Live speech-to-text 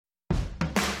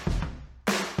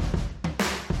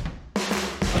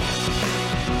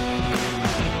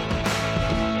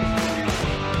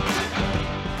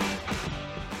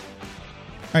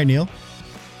right, Neil.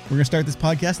 We're going to start this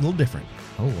podcast a little different.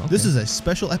 Oh, okay. This is a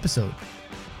special episode.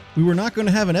 We were not going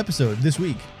to have an episode this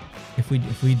week. If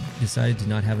we decided to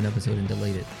not have an episode and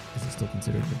delayed it, is it still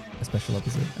considered a special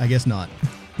episode? I guess not.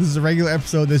 This is a regular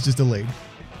episode that's just delayed.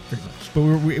 Pretty much.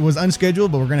 But it was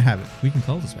unscheduled, but we're going to have it. We can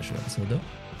call it a special episode, though.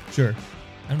 Sure.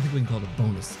 I don't think we can call it a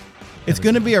bonus. It's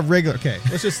going to be a regular... Okay,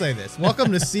 let's just say this.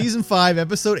 Welcome to Season 5,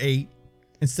 Episode 8.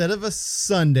 Instead of a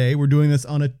Sunday, we're doing this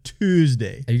on a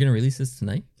Tuesday. Are you going to release this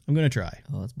tonight? I'm going to try.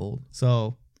 Oh, that's bold.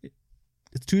 So,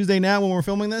 it's Tuesday now when we're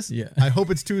filming this? Yeah. I hope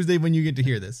it's Tuesday when you get to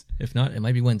hear this. If not, it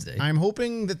might be Wednesday. I'm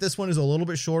hoping that this one is a little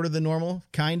bit shorter than normal,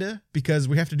 kinda, because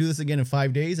we have to do this again in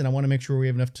 5 days, and I want to make sure we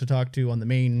have enough to talk to on the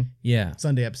main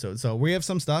Sunday episode. So we have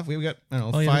some stuff. We've got, I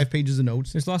don't know, 5 pages of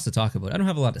notes. There's lots to talk about. I don't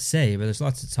have a lot to say, but there's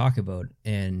lots to talk about,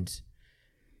 and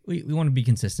we want to be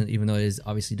consistent, even though it is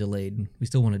obviously delayed. We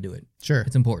still want to do it. Sure.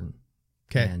 It's important.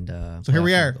 Okay. And so here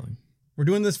we are. We're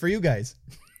doing this for you guys.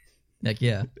 Heck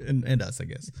yeah. And us, I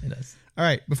guess. It does. All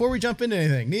right. Before we jump into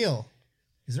anything, Neil,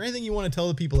 is there anything you want to tell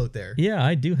the people out there? Yeah,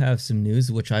 I do have some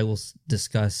news, which I will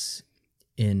discuss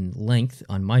in length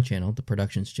on my channel, the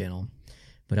Productions channel.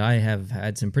 But I have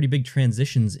had some pretty big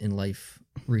transitions in life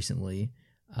recently.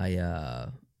 I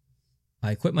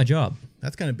quit my job.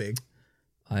 That's kind of big.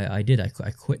 I did. I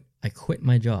quit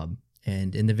my job.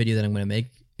 And in the video that I'm going to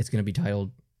make, it's going to be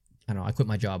titled, I don't know, I quit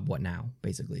my job, what now,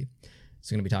 basically. It's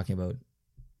going to be talking about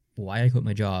why I quit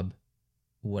my job,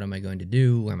 what am I going to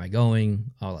do, where am I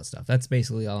going, all that stuff. That's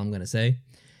basically all I'm going to say.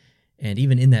 And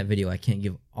even in that video, I can't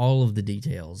give all of the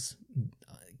details.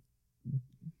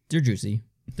 They're juicy.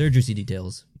 They're juicy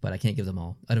details, but I can't give them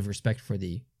all out of respect for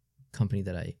the company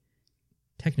that I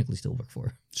technically still work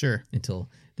for. Sure. Until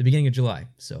the beginning of July.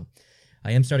 So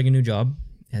I am starting a new job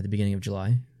at the beginning of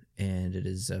July, and it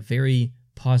is a very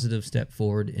positive step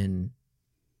forward in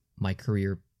my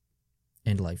career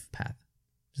and life path.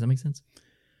 Does that make sense?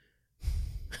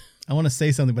 I want to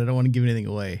say something, but I don't want to give anything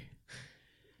away.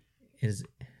 It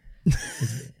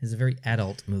is a very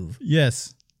adult move.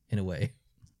 Yes. In a way.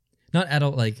 Not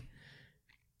adult like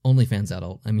OnlyFans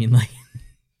adult. I mean like...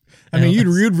 I mean,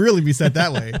 you'd really be set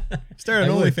that way. Start on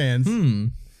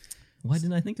OnlyFans. Why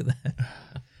didn't I think of that?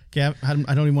 Okay, I don't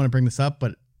even want to bring this up,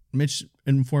 but Mitch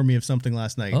informed me of something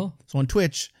last night. Oh. So on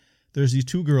Twitch, there's these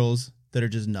 2 girls that are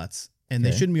just nuts. And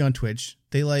they shouldn't be on Twitch.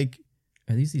 They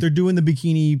they're doing the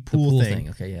bikini pool thing.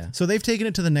 Okay, yeah. So they've taken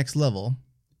it to the next level.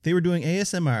 They were doing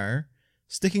ASMR,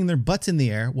 sticking their butts in the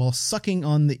air while sucking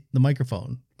on the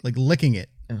microphone, like licking it.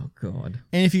 Oh, God.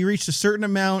 And if you reached a certain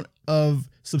amount of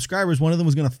subscribers, one of them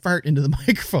was going to fart into the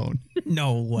microphone.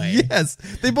 No way. Yes.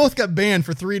 They both got banned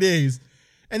for 3 days.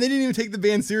 And they didn't even take the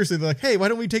ban seriously. They're like, hey, why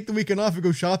don't we take the weekend off and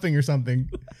go shopping or something?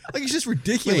 Like, it's just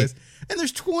ridiculous. Wait. And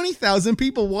there's 20,000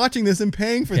 people watching this and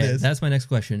paying for this. That's my next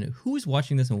question. Who is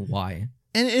watching this and why?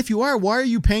 And if you are, why are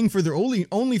you paying for their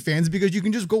OnlyFans? Because you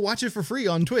can just go watch it for free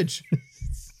on Twitch.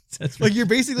 That's like, you're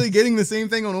basically getting the same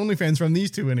thing on OnlyFans from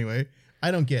these 2 anyway.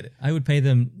 I don't get it. I would pay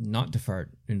them not to fart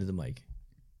into the mic.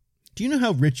 Do you know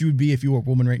how rich you would be if you were a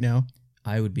woman right now?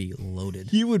 I would be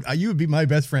loaded. You would be my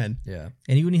best friend. Yeah.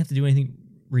 And you wouldn't have to do anything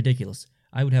ridiculous.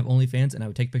 I would have OnlyFans and I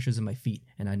would take pictures of my feet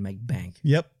and I'd make bank.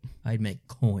 Yep. I'd make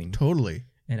coin. Totally.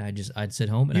 And I'd sit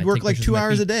home and You'd I'd work take like 2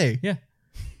 hours a day. Yeah.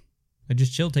 I'd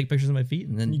just chill, take pictures of my feet,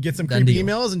 and then you get some creepy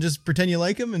emails and just pretend you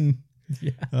like them. And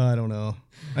yeah. I don't know.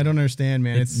 I don't understand,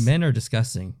 man. Men are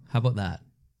disgusting. How about that?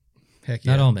 Heck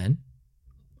yeah. Not all men.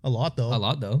 A lot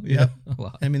though. Yeah. Yep. A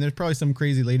lot. I mean, there's probably some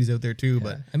crazy ladies out there too,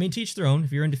 but I mean, teach their own.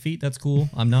 If you're into feet, that's cool.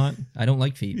 I'm not. I don't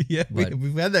like feet. Yeah,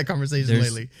 we've had that conversation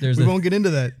lately. We won't get into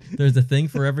that. There's a thing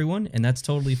for everyone, and that's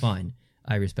totally fine.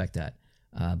 I respect that.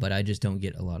 But I just don't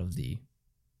get a lot of the...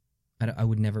 I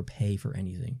would never pay for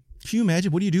anything. Can you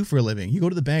imagine? What do you do for a living? You go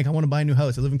to the bank. I want to buy a new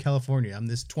house. I live in California. I'm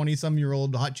this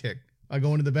 20-some-year-old hot chick. I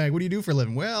go into the bank. What do you do for a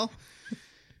living? Well,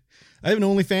 I have an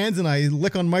OnlyFans, and I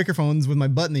lick on microphones with my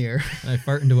butt in the air. I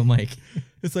fart into a mic.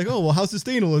 It's like, oh, well, how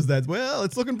sustainable is that? Well,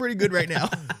 it's looking pretty good right now.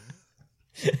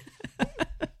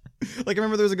 Like, I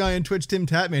remember there was a guy on Twitch, Tim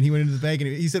Tatman. He went into the bank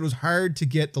and he said it was hard to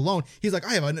get the loan. He's like,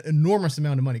 I have an enormous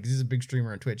amount of money because he's a big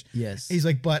streamer on Twitch. Yes. He's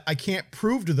like, but I can't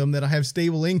prove to them that I have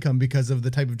stable income because of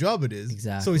the type of job it is.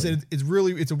 Exactly. So he said it's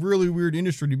a really weird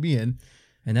industry to be in.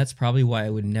 And that's probably why I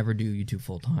would never do YouTube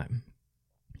full time.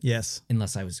 Yes.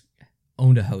 Unless I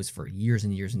owned a house for years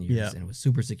and years and years, yeah. and it was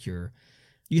super secure.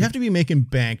 You'd have to be making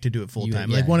bank to do it full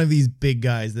time. Like one of these big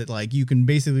guys that like you can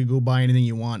basically go buy anything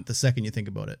you want the second you think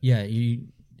about it. Yeah,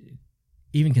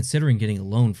 even considering getting a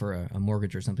loan for a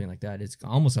mortgage or something like that, it's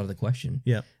almost out of the question.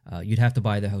 Yep. You'd have to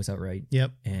buy the house outright.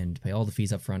 Yep. And pay all the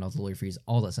fees up front, all the lawyer fees,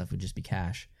 all that stuff would just be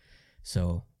cash.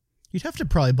 So You'd have to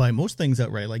probably buy most things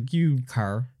outright. Like you,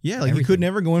 car. yeah, like you everything. could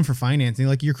never go in for financing.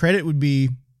 Like your credit would be,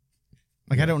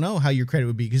 like I don't know how your credit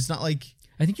would be because it's not like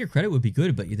I think your credit would be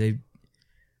good, but I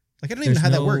don't even know how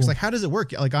that works. Like how does it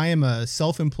work? Like I am a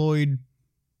self-employed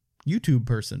YouTube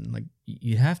person. Like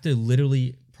you have to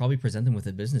literally probably present them with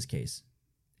a business case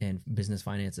and business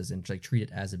finances and like treat it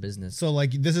as a business. so,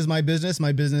 like this is my business.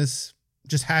 My business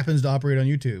just happens to operate on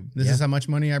YouTube. This is how much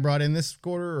money I brought in this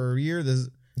quarter or year. This,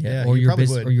 or you your probably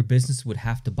business would. or your business would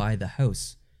have to buy the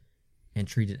house and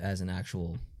treat it as an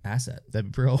actual asset.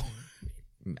 That bro.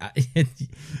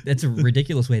 That's a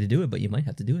ridiculous way to do it, but you might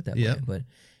have to do it that Yeah. way. But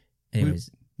anyways,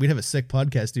 We'd have a sick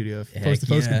podcast studio if heck Post to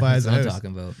Post yeah, could buy us that's a what I'm house.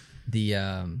 talking about.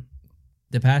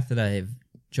 The path that I've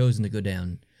chosen to go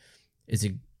down is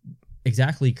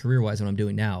exactly career-wise what I'm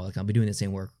doing now. Like I'll be doing the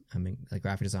same work. I mean, like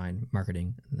graphic design,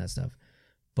 marketing, and that stuff.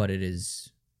 But it'll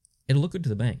look good to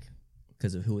the bank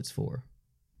because of who it's for.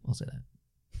 I'll say that.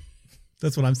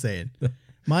 That's what I'm saying.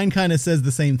 Mine kind of says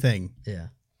the same thing. Yeah.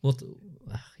 Well,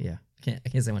 yeah. I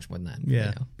can't say much more than that. Yeah.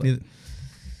 Right now, but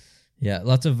yeah,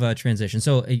 lots of transition.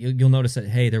 So you'll notice that,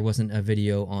 hey, there wasn't a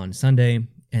video on Sunday,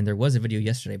 and there was a video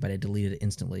yesterday, but I deleted it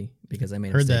instantly because I made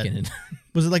a Heard mistake that. in it.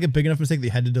 Was it like a big enough mistake that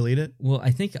you had to delete it? Well,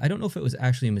 I don't know if it was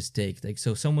actually a mistake. Like,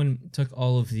 so someone took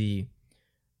all of the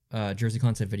Jersey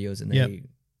Concept videos and they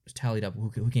tallied up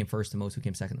who came first the most, who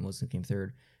came second the most, who came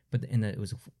third. But it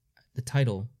was the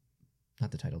title,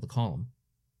 not the title, the column,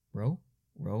 row,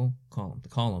 column. The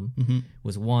column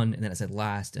was 1, and then it said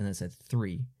last, and then it said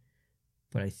 3.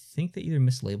 But I think they either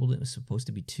mislabeled it. It was supposed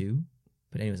to be 2.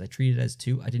 But anyways, I treated it as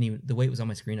 2. I didn't even, the way it was on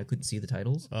my screen, I couldn't see the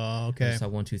titles. Oh, I okay. just saw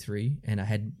 1, 2, 3, and I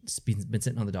had been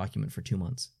sitting on the document for 2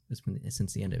 months. It's been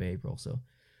since the end of April, so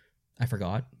I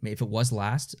forgot. If it was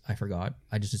last, I forgot.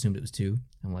 I just assumed it was 2.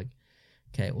 I'm like,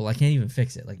 okay, well, I can't even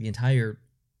fix it. Like the entire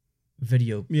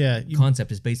video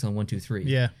concept is based on 1, 2, 3.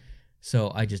 Yeah.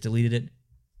 So I just deleted it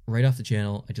right off the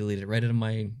channel. I deleted it right out of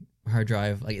my hard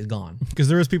drive. Like it's gone. Because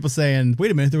there was people saying,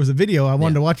 wait a minute, there was a video I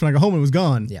wanted to watch when I got home and it was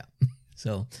gone. Yeah.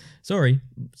 So sorry,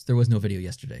 there was no video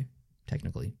yesterday,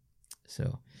 technically.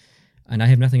 So, and I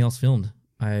have nothing else filmed.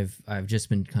 I've just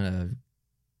been kind of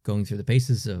going through the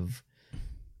paces of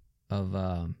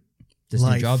this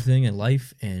new job thing and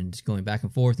life, and going back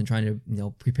and forth and trying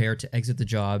to prepare to exit the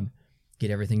job,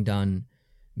 get everything done,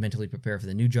 mentally prepare for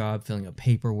the new job, filling out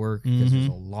paperwork because there's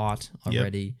a lot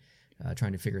already,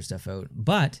 trying to figure stuff out.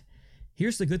 But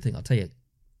here's the good thing. I'll tell you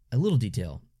a little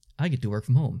detail. I get to work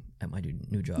from home at my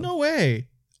new job. No way.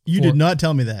 You did not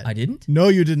tell me that. I didn't? No,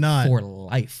 you did not. For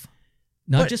life.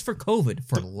 Not just for COVID,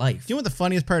 for life. Do you know what the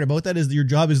funniest part about that is? That your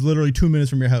job is literally 2 minutes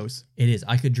from your house. It is.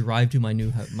 I could drive to my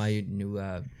new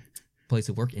place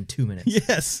of work in 2 minutes.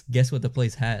 Yes. Guess what the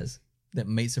place has that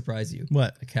may surprise you?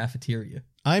 What? A cafeteria.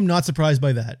 I'm not surprised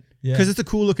by that. Yeah. Because it's a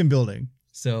cool looking building.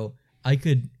 So I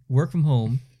could work from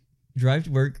home, drive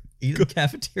to work, eat at the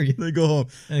cafeteria. Then go home.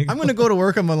 And I'm going to go to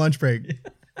work on my lunch break.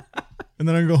 And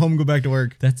then I'm going to go home and go back to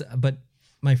work. But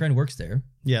my friend works there.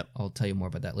 Yep. I'll tell you more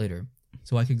about that later.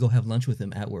 So I could go have lunch with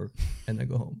him at work and then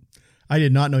go home. I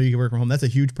did not know you could work from home. That's a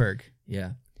huge perk.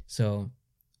 Yeah. So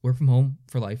work from home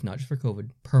for life, not just for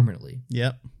COVID, permanently.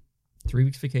 Yep. 3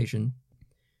 weeks vacation,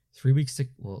 3 weeks sick.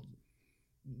 Well,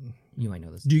 you might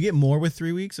know this. Do you get more with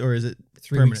 3 weeks or is it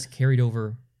 3 permanent? weeks carried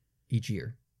over each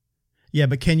year. Yeah,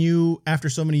 but can you, after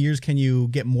so many years, can you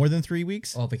get more than 3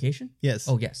 weeks? Oh, vacation? Yes.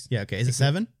 Oh, yes. Yeah, okay. Is it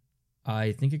 7?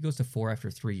 I think it goes to 4 after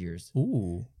 3 years.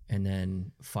 Ooh. And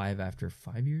then 5 after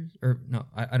 5 years? Or no,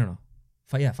 I don't know.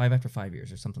 5 after 5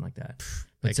 years or something like that.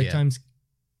 But sick times,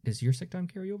 does your sick time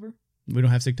carry over? We don't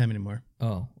have sick time anymore.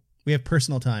 Oh. We have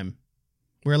personal time.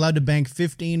 We're allowed to bank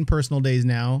 15 personal days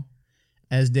now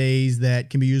as days that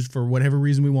can be used for whatever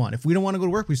reason we want. If we don't want to go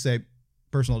to work, we say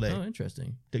personal day. Oh,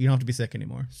 interesting. You don't have to be sick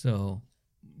anymore. So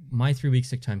my 3 week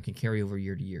sick time can carry over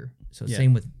year to year. So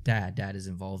same with Dad. Dad is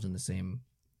involved in the same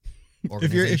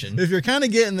organization. If you're kind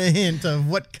of getting the hint of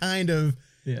what kind of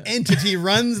entity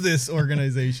runs this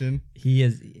organization. He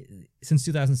is, since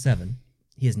 2007,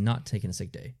 he has not taken a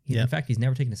sick day. In fact, he's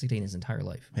never taken a sick day in his entire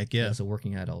life. Heck yeah. As a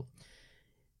working adult.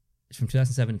 From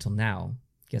 2007 until now,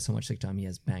 guess how much sick time he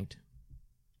has banked?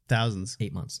 Thousands.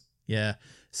 8 months. Yeah.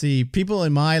 See, people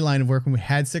in my line of work, when we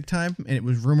had sick time and it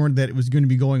was rumored that it was going to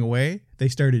be going away, they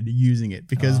started using it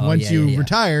because once you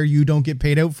retire, you don't get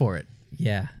paid out for it.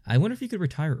 Yeah. I wonder if you could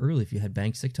retire early if you had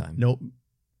banked sick time. Nope.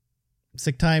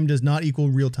 Sick time does not equal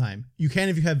real time. You can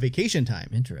if you have vacation time.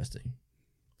 Interesting.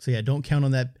 So yeah, don't count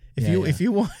on that. If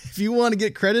you want to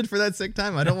get credit for that sick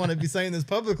time, I don't want to be saying this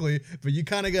publicly, but you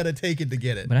kind of got to take it to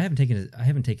get it. But I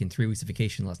haven't taken 3 weeks of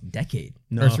vacation in the last decade.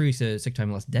 No. Or 3 weeks of sick time in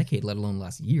the last decade, let alone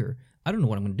last year. I don't know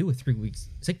what I'm going to do with 3 weeks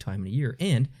sick time in a year.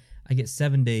 And I get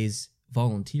 7 days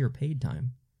volunteer paid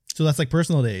time So that's like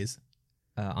personal days.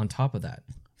 on top of that.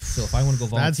 So if I want to go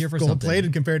volunteer That's for gold something,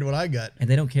 plated compared to what I got. and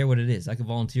they don't care what it is, I could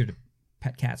volunteer to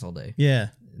pet cats all day. Yeah.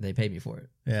 They pay me for it.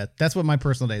 Yeah. That's what my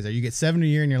personal days are. You get 7 a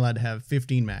year and you're allowed to have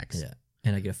 15 max. Yeah,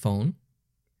 and I get a phone,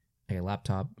 I get a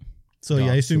laptop. So yeah, I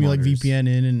Dogs, assume you like monitors. VPN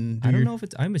in and do I don't your- know if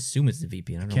it's. I'm assuming it's a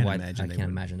VPN. I don't Can't know why. imagine I they can't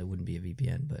would. imagine there wouldn't be a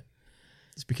VPN, but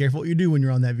Just be careful what you do when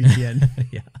you're on that VPN.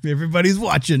 yeah, Everybody's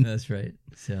watching. that's right.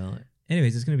 So,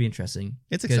 anyways, it's going to be interesting.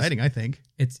 It's 'Cause exciting, I think.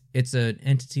 It's an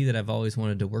entity that I've always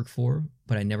wanted to work for,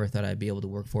 but I never thought I'd be able to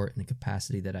work for it in the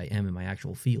capacity that I am in my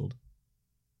actual field.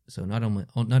 So not only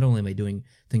am I doing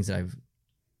things that I've,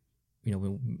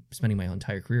 been spending my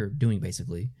entire career doing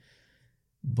basically,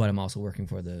 but I'm also working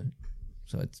for the.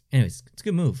 So it's a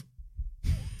good move.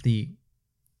 The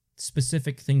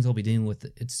specific things I'll be dealing with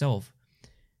itself,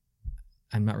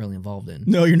 I'm not really involved in.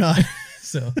 No, you're not.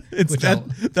 So It's which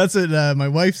that's what my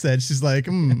wife said. She's like,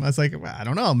 I was like, well, I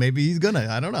don't know. Maybe he's gonna.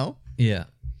 I don't know. yeah.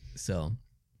 So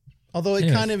Although it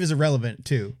Anyways. kind of is irrelevant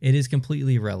too. it is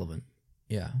completely irrelevant.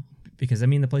 Yeah, because I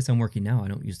mean, the place I'm working now, I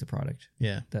don't use the product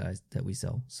Yeah. that we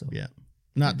sell. So Yeah.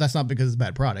 That's not because it's a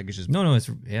bad product. It's just no, it's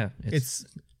it's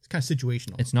kind of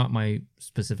situational. it's not my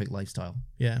specific lifestyle.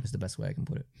 Yeah. Is the best way I can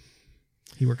put it.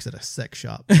 He works at a sex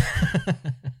shop.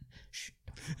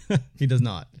 He does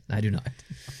not. I do not.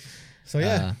 So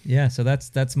yeah. Yeah. So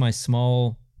that's my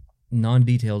small,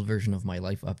 non-detailed version of my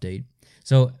life update.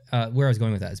 So where I was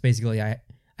going with that is basically I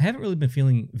haven't really been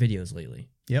feeling videos lately.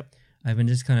 Yep. I've been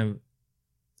just kind of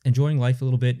enjoying life a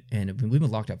little bit, and we've been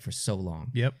locked up for so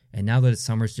long. Yep. And now that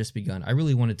summer's just begun, I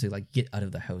really wanted to like get out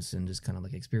of the house and just kind of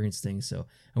like experience things. So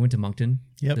I went to Moncton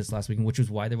Yep. this last weekend, which was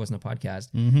why there wasn't a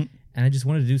podcast. Mm-hmm. And I just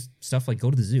wanted to do stuff like go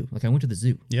to the zoo. Like I went to the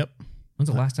zoo. Yep. When's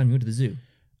the last time you went to the zoo?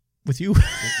 With you?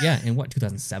 Yeah, in what,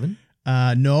 2007?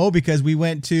 No, because we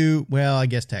went to, well, I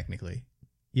guess technically.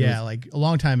 Yeah, was- like a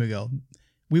long time ago.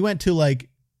 We went to like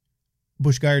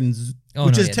Busch Gardens, Oh,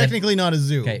 which no, is yeah, technically not a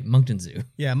zoo. Okay, Moncton Zoo.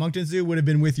 Yeah, Moncton Zoo would have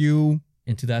been with you.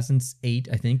 In 2008,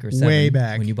 I think, or 7. Way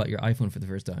back. When you bought your iPhone for the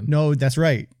first time. No, that's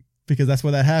right. Because that's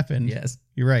where that happened. Yes.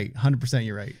 You're right. 100%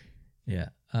 you're right. Yeah.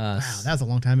 Wow, that was a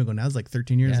long time ago. Now it's like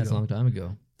 13 years yeah, ago. it's a long time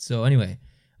ago. So anyway,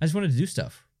 I just wanted to do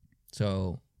stuff.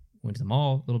 So went to the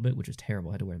mall a little bit, which was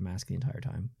terrible. I had to wear a mask the entire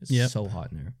time. It's Yep. so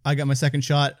hot in there. I got my second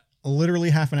shot literally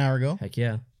half an hour ago. Heck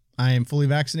yeah. I am fully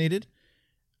vaccinated.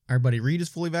 Our buddy Reed is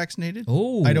fully vaccinated.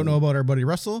 Oh. I don't know about our buddy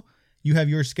Russell. You have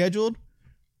yours scheduled.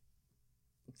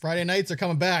 Friday nights are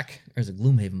coming back. There's a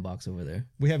Gloomhaven box over there.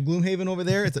 We have Gloomhaven over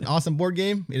there. It's an awesome board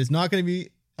game. It is not going to be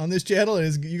on this channel.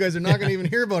 You guys are not going to even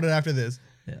hear about it after this.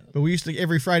 Yeah. But we used to,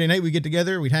 every Friday night, we get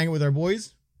together. We'd hang out with our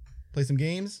boys, play some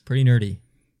games. Pretty nerdy.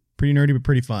 Pretty nerdy, but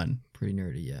pretty fun. Pretty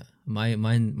nerdy, yeah.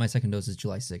 My second dose is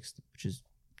July 6th, which is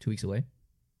 2 weeks away.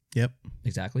 Yep.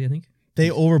 Exactly, I think. They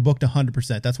overbooked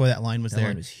 100%. That's why that line was That there.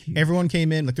 line was huge. Everyone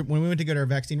came in. Like when we went to get our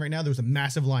vaccine right now, there was a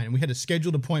massive line, and we had a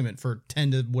scheduled appointment for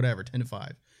 10 to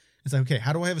 5. It's like, okay,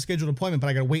 how do I have a scheduled appointment, but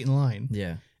I got to wait in line?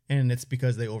 Yeah. And it's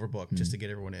because they overbooked just to get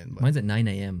everyone in. But Mine's at 9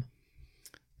 a.m.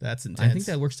 that's intense. I think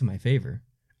that works to my favor.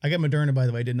 I got Moderna, by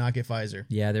the way. I did not get Pfizer.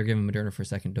 Yeah, they're giving Moderna for a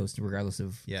second dose regardless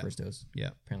of Yeah. first dose.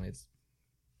 Yeah. Apparently it's,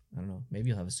 I don't know, maybe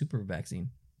you'll have a super vaccine.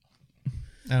 I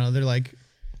don't know. They're like,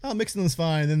 oh, mixing them's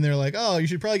fine. Then they're like, oh, you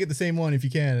should probably get the same one if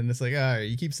you can. And it's like, all right,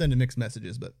 you keep sending mixed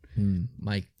messages. But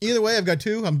My either way, I've got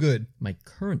 2. I'm good. my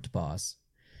current boss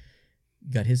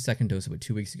got his second dose about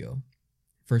 2 weeks ago.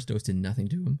 First dose did nothing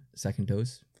to him. Second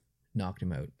dose knocked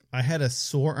him out. I had a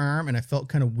sore arm and I felt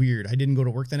kind of weird. I didn't go to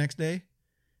work the next day.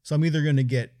 So I'm either going to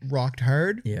get rocked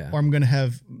hard Yeah. or I'm going to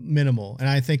have minimal. And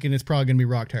I'm thinking it's probably going to be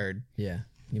rocked hard. Yeah,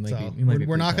 you might So be. You might be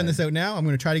we're pretty knocking this tired. out now. I'm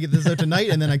going to try to get this out tonight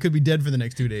and then I could be dead for the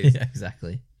next 2 days. Yeah,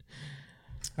 exactly.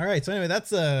 All right. So anyway,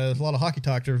 that's a lot of hockey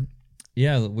talk.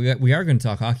 Yeah, we are going to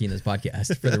talk hockey in this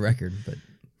podcast for the record, but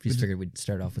we just figured we'd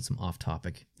start off with some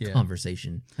off-topic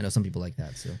conversation. I know some people like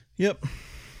that. So Yep.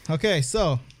 Okay.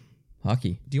 So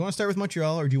hockey. do you want to start with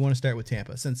Montreal or do you want to start with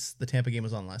Tampa? Since the Tampa game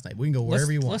was on last night, we can go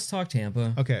wherever you want. Let's talk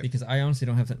Tampa. Okay. Because I honestly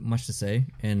don't have that much to say,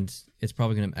 and it's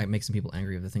probably going to make some people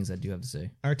angry of the things I do have to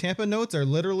say. Our Tampa notes are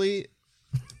literally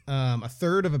a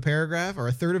third of a paragraph or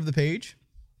a third of the page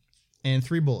and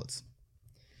 3 bullets.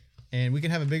 And we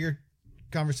can have a bigger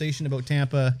conversation about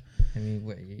Tampa. I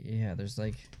mean, yeah, there's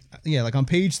like... Yeah, like on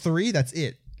page 3, that's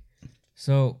it.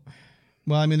 So,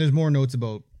 Well, I mean, there's more notes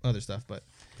about other stuff, but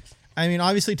I mean,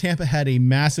 obviously Tampa had a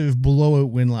massive blowout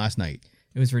win last night.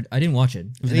 it was... I didn't watch it.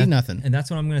 It was And 8-0. And that's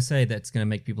what I'm going to say that's going to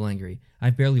make people angry.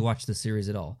 I've barely watched the series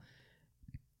at all.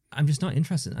 I'm just not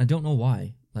interested. I don't know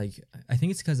why. Like, I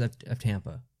think it's because of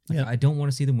Tampa. Like, Yeah. I don't want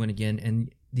to see them win again,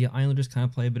 and the Islanders kind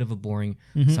of play a bit of a boring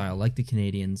style, like the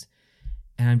Canadians.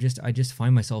 and I just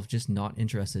find myself just not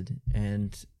interested.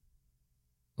 And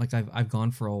like I've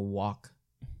gone for a walk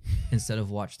instead of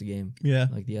watch the game. Yeah.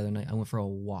 Like the other night, I went for a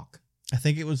walk. I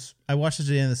think it was, I watched it at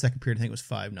the end of the second period. I think it was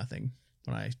 5-0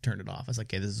 when I turned it off. I was like,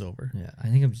 okay, this is over. Yeah, I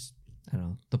think I don't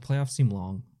know. The playoffs seem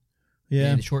long. Yeah.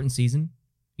 And the shortened season,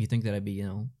 you think that I'd be,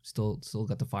 still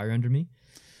got the fire under me?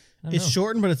 I don't It's know.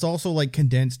 shortened, but it's also like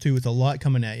condensed too. It's a lot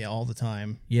coming at you all the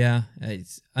time. Yeah,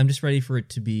 I'm just ready for it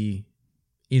to be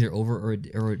either over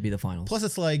or it be the finals. Plus,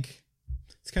 it's like,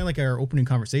 it's kind of like our opening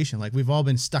conversation. Like we've all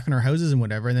been stuck in our houses and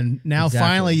whatever. And then now Exactly.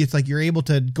 finally it's like you're able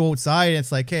to go outside. And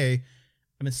it's like, hey,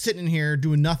 I've been sitting in here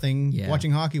doing nothing, Yeah.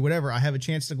 watching hockey, whatever. I have a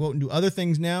chance to go out and do other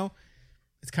things now.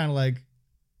 It's kind of like,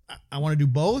 I want to do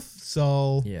both.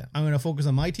 So Yeah. I'm going to focus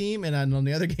on my team. And then on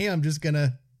the other game, I'm just going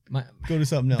to my go to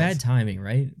something else. bad timing,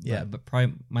 right? Yeah. But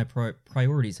my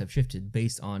priorities have shifted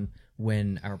based on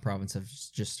when our province have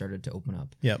just started to open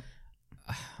up. Yep.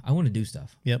 I want to do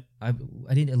stuff. Yep. I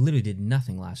literally did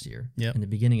nothing last year. Yep. In the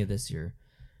beginning of this year,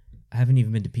 I haven't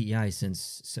even been to PEI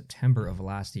since September of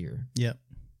last year. Yep.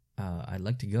 I'd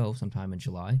like to go sometime in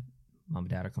July. Mom and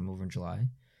Dad will come over in July,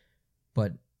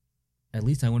 but at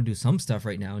least I want to do some stuff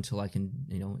right now until I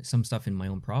can, some stuff in my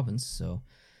own province. So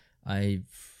I'm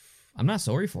not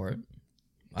sorry for it.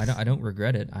 I don't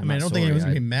regret it. I don't think anyone's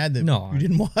going to be mad that you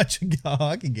didn't watch a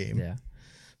hockey game. Yeah,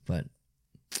 but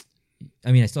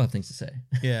I mean, I still have things to say.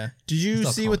 Yeah. Did you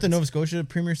Still see what the comments. Nova Scotia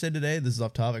Premier said today? This is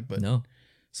off topic, but No.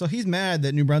 So he's mad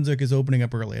that New Brunswick is opening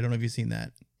up early. I don't know if you've seen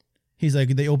that. He's like,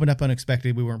 they opened up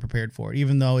unexpected. We weren't prepared for it,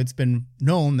 even though it's been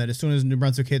known that as soon as New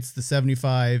Brunswick hits the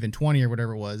 75 and 20 or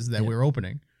whatever it was, that we were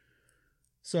opening.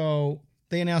 So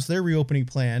they announced their reopening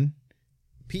plan.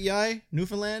 PEI,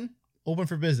 Newfoundland, open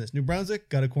for business. New Brunswick,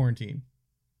 got a quarantine.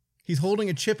 He's holding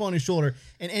a chip on his shoulder,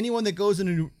 and anyone that goes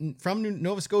from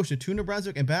Nova Scotia to New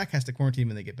Brunswick and back has to quarantine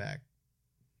when they get back.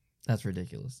 That's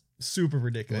ridiculous. Super You want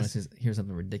ridiculous. to hear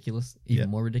something ridiculous? Even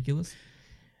more ridiculous?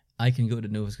 I can go to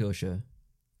Nova Scotia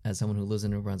as someone who lives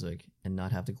in New Brunswick and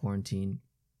not have to quarantine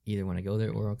either when I go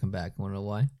there or I'll come back. Want to know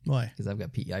why? Why? Because I've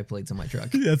got PEI plates on my truck.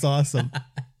 That's awesome.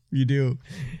 You do.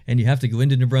 And you have to go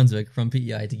into New Brunswick from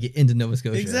PEI to get into Nova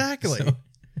Scotia. Exactly. So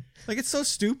Like, it's so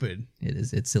stupid. it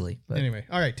is. It's silly. But Anyway,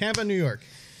 all right, Tampa, New York.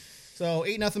 So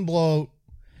 8-0 blowout.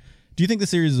 Do you think the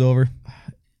series is over?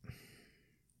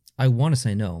 I want to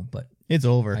say no, but It's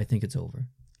over. I think it's over.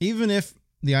 Even if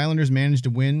the Islanders manage to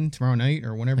win tomorrow night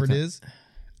or whenever it is,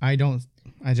 I don't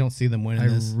see them winning I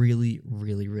this. really,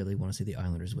 really, really want to see the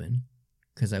Islanders win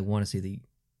because I want to see the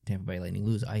Tampa Bay Lightning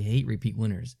lose. I hate repeat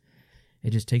winners.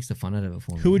 It just takes the fun out of it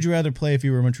for me. Who would you rather play if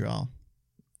you were Montreal?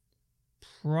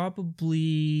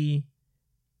 Probably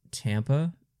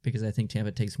Tampa, because I think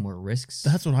Tampa takes more risks.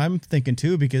 That's what I'm thinking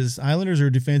too, because Islanders are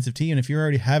a defensive team, and if you're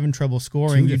already having trouble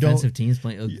scoring, Two you defensive don't. teams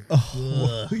playing.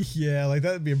 Oh, yeah, like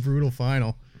that would be a brutal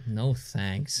final. No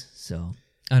thanks. So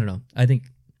I don't know. I think,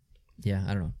 yeah,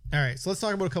 I don't know. All right, so let's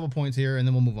talk about a couple points here, and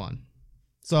then we'll move on.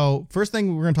 So first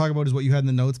thing we're going to talk about is what you had in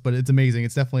the notes, but it's amazing.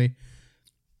 It's definitely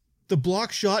the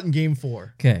block shot in Game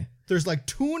 4. Okay. There's like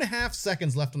 2.5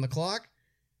 seconds left on the clock,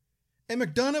 and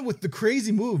McDonough with the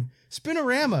crazy move,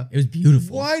 spinorama, It was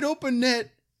beautiful. wide open net,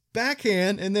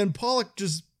 backhand, and then Pollock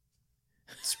just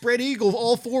spread eagle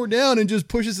all four down and just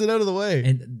pushes it out of the way.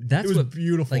 And that's it was what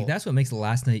beautiful. Like that's what makes the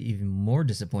last night even more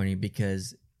disappointing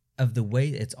because of the way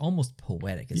it's almost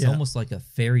poetic. It's Yeah. almost like a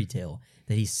fairy tale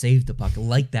that he saved the puck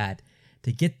like that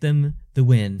to get them the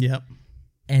win. Yep.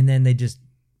 And then they just,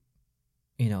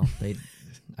 they.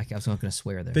 I was not going to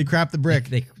swear there. They crapped the brick.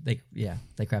 They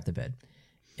crapped the bed,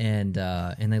 and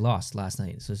they lost last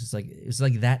night. So it's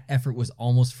like that effort was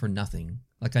almost for nothing.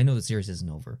 Like I know the series isn't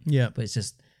over. Yeah. But it's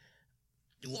just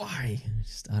why?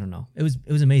 I don't know. It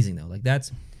was amazing though. Like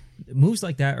that's moves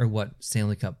like that are what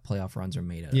Stanley Cup playoff runs are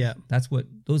made of. Yeah. That's what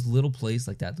those little plays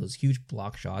like that, those huge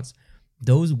block shots,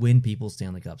 those win people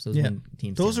Stanley Cups. Those win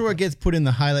teams. Those are Stanley what Cups. gets put in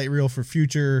the highlight reel for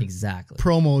future Exactly.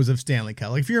 promos of Stanley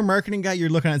Cup. Like if you're a marketing guy, you're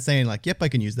looking at it saying like, yep, I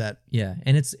can use that. Yeah,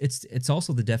 and it's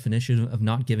also the definition of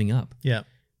not giving up. Yeah.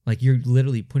 Like you're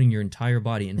literally putting your entire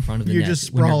body in front of the You're net just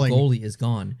sprawling. when your goalie is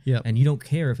gone. Yep. And you don't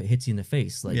care if it hits you in the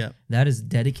face. Like Yep. that is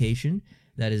dedication,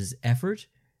 that is effort,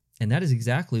 and that is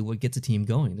exactly what gets a team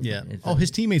going. Yeah. Oh, his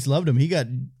teammates loved him. He got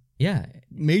yeah.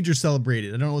 major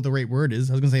celebrated. I don't know what the right word is.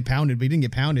 I was going to say pounded, but he didn't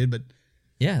get pounded, but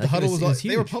Yeah. the huddle was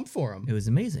huge. they were pumped for him. It was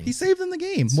amazing. He saved them the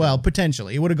game. Well,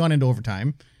 potentially. It would have gone into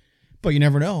overtime, but you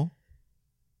never know.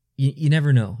 You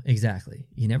never know. Exactly.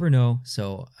 You never know.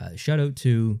 So shout out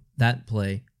to that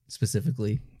play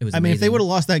specifically. It was I mean, if they amazing. would have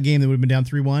lost that game, they would have been down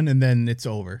 3-1, and then it's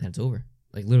over. And it's over.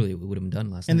 Like literally, it would have been done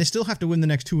last And they night. still have to win the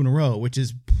next 2 in a row, which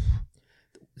is,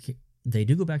 They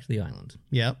do go back to the island,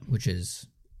 yep. which is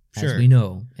as Sure. we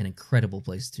know, an incredible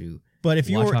place to. But if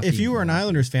you Watch were hockey if you in were an Milwaukee.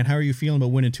 Islanders fan, how are you feeling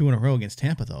about winning 2 in a row against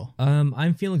Tampa though?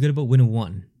 I'm feeling good about winning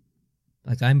one.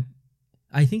 Like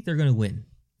I think they're gonna win.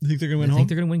 You think they're going to I win home? think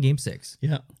they're gonna win Game 6.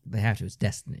 Yeah. They have to. It's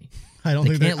destiny. I don't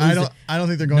They think can't I lose don't it. I don't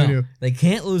think they're going No, to. they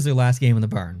can't lose their last game in the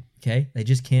barn. Okay, they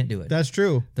just can't do it. That's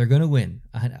true. They're gonna win.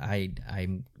 I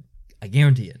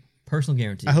guarantee it. Personal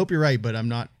guarantee. I hope you're right, but I'm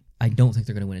not. I don't think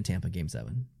they're gonna win in Tampa Game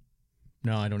 7.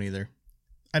 No, I don't either.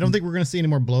 I don't think we're going to see any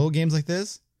more blowout games like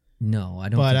this. No, I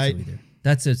don't But think so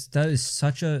either. That is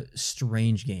such a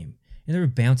strange game. And there were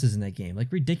bounces in that game,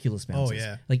 like ridiculous bounces. Oh,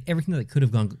 yeah. Like everything that could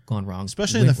have gone wrong,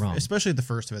 Especially went wrong. especially at the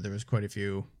first of it, there was quite a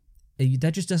few.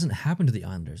 That just doesn't happen to the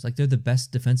Islanders. Like they're the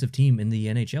best defensive team in the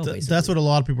NHL. Basically, That's what a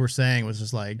lot of people were saying. Was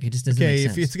just like, It just doesn't okay, make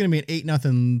if sense. it's going to be an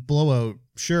 8-0 blowout,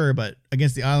 sure, but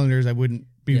against the Islanders, I wouldn't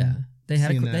be. Yeah, they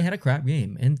seeing that. had a crap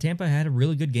game, and Tampa had a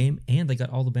really good game, and they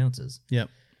got all the bounces. Yep.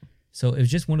 So it was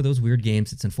just one of those weird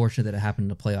games. It's unfortunate that it happened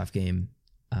in a playoff game,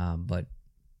 but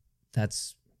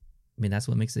that's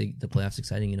what makes the playoffs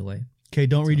exciting in a way. Okay,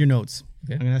 don't read your notes.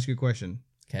 Okay. I'm going to ask you a question.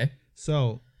 Okay.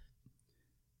 So,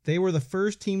 they were the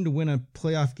first team to win a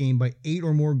playoff game by 8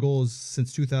 or more goals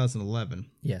since 2011.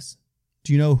 Yes.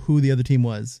 Do you know who the other team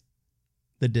was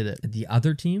that did it? The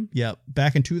other team? Yep.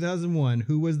 Back in 2001,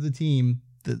 who was the team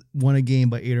that won a game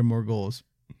by 8 or more goals?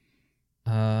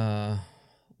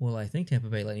 Well, I think Tampa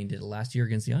Bay Lightning did it last year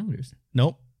against the Islanders.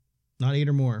 Nope. Not 8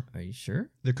 or more. Are you sure?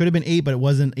 There could have been 8, but it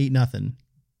wasn't 8-0.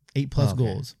 8 plus Okay.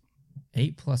 goals.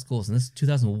 8+ goals, and this is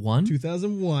 2001.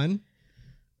 2001.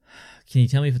 Can you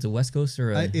tell me if it's a West Coast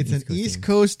or It's an East team?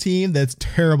 Coast team that's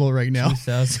terrible right now.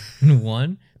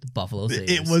 2001, the Buffalo Sabres.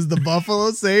 It was the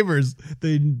Buffalo Sabres.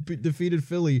 They defeated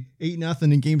Philly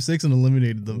 8-0 in Game 6 and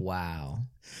eliminated them. Wow.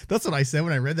 That's what I said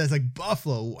when I read that. It's like,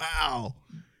 Buffalo,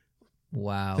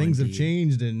 wow. Things have indeed.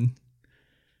 changed, and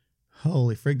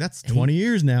holy frig, that's 20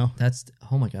 years now. That's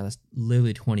oh my god, that's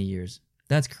literally 20 years.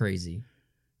 That's crazy.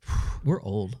 We're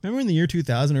old. Remember in the year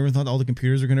 2000, everyone thought all the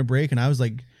computers were going to break, and I was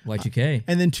like, Y2K.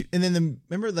 and then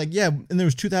remember, like, yeah, and there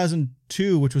was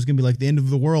 2002, which was going to be like the end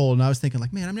of the world, and I was thinking,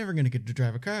 like, man, I'm never going to get to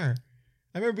drive a car.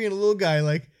 I remember being a little guy,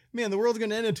 like, man, the world's going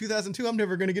to end in 2002. I'm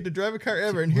never going to get to drive a car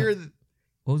ever. And here,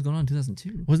 What was going on in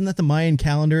 2002? wasn't that the Mayan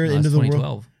calendar, No, end it's of the world?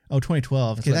 2012. Oh,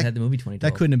 2012. That's Okay, what that, had the movie 2012.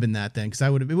 that couldn't have been that then, because it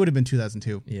would have been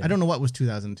 2002. Yeah. I don't know what was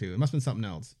 2002. It must have been something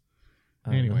else.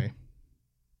 I don't Anyway. know.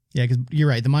 Yeah, because you're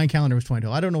right. The Mayan calendar was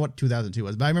 2012. I don't know what 2002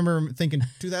 was, but I remember thinking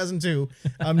 2002,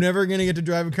 I'm never going to get to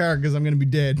drive a car because I'm going to be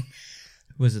dead.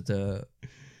 Was it the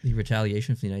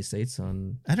retaliation from the United States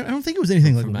on? I don't think it was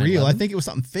anything like From real. I 9/11? think it was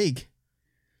something fake.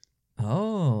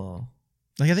 Oh,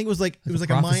 Like I think it was like Like a a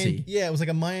prophecy. Mayan. Yeah, it was like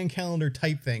a Mayan calendar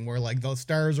type thing where like the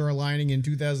stars are aligning in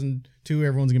 2002.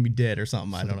 Everyone's going to be dead or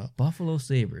something. I so don't the know. Buffalo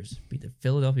Sabres beat the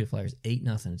Philadelphia Flyers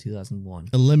 8-0 in 2001,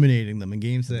 Eliminating them in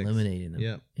Game 6. eliminating them.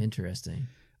 Yep. Interesting.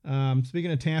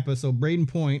 Speaking of Tampa, so Braden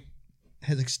Point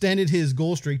has extended his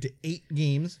goal streak to 8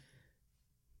 games.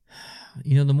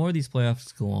 You know, the more these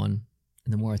playoffs go on,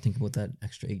 and the more I think about that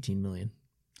extra 18 million.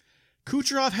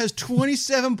 Kucherov has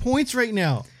 27 points right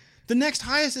now. The next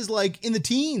highest is like in the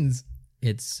teens.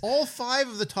 It's All 5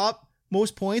 of the top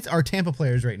most points are Tampa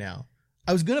players right now.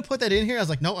 I was gonna put that in here. I was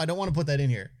like, no, I don't want to put that in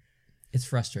here. it's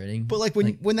frustrating. But like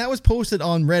when that was posted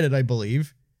on Reddit, I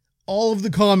believe, all of the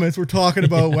comments were talking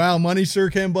about, wow, money sure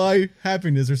can buy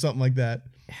happiness or something like that.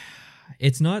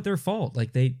 it's not their fault.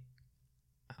 Like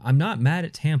I'm not mad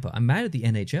at Tampa. I'm mad at the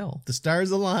NHL. The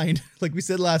stars aligned, like we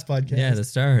said last podcast. Yeah, the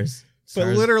Stars. But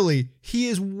Stars- literally, he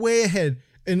is way ahead.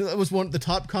 And that was the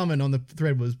top comment on the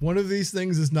thread was, one of these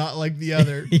things is not like the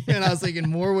other. Yeah. And I was thinking,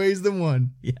 more ways than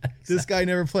one. yeah, This guy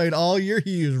never played all year.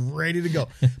 He is ready to go.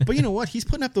 But you know what? He's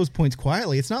putting up those points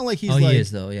quietly. It's not like he's he like,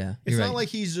 is though. Yeah, it's you're not right. like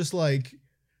he's just like,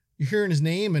 you're hearing his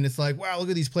name and it's like, wow, look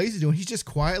at these plays he's doing. He's just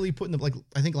quietly putting up, like,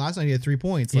 I think last night he had 3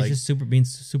 points. He's Like, just being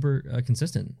super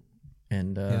consistent,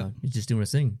 and he's just doing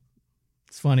his thing.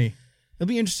 it's funny. It'll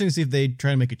be interesting to see if they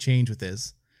try to make a change with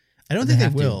this. I don't think they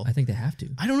have to. will. I think they have to.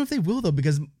 I don't know if they will though,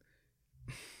 because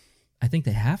I think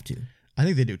they have to I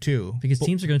think they do too. because But-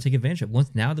 teams are going to take advantage of it.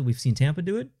 Once now that we've seen Tampa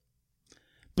do it,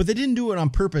 but they didn't do it on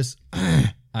purpose.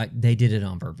 they did it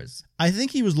on purpose. I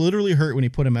think he was literally hurt when he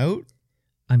put him out,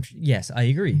 Yes, I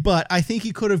agree. but I think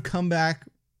he could have come back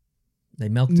They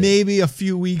milked it. maybe a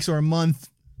few weeks or a month.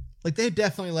 Like they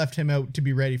definitely left him out to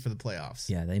be ready for the playoffs.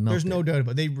 Yeah, they milked There's no it. doubt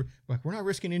about it. Like, we're not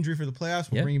risking injury for the playoffs.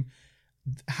 We're Yep. bringing.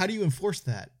 How do you enforce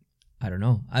that? I don't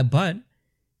know. But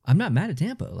I'm not mad at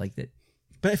Tampa. Like that.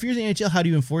 But if you're the NHL, how do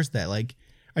you enforce that? Like,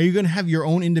 are you going to have your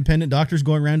own independent doctors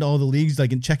going around to all the leagues,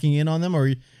 like, and checking in on them, or are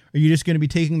you just going to be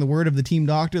taking the word of the team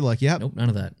doctor? Like, yep. Nope, none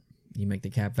of that. You make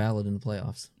the cap valid in the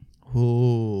playoffs.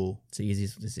 Oh, It's the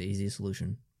easiest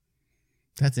solution.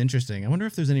 That's interesting. I wonder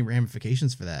if there's any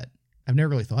ramifications for that. I've never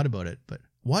really thought about it, but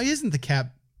why isn't the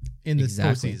cap in this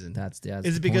postseason?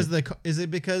 Is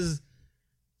it because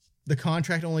the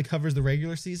contract only covers the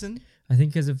regular season? I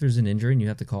think because if there's an injury and you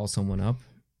have to call someone up,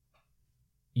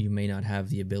 you may not have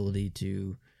the ability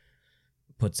to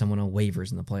put someone on waivers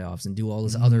in the playoffs and do all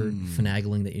this other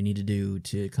finagling that you need to do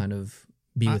to kind of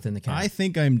be within the cap. I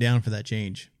think I'm down for that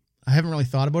change. I haven't really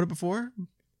thought about it before,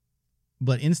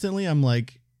 but instantly I'm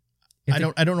like, I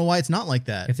don't know why it's not like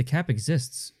that. If the cap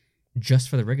exists just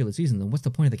for the regular season, then what's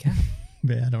the point of the cap?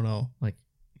 Yeah, I don't know. Like,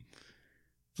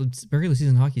 so regular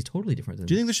season hockey is totally different.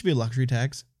 Do you think there should be a luxury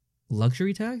tax?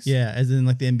 Luxury tax? Yeah, as in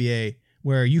like the NBA,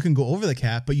 where you can go over the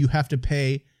cap, but you have to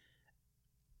pay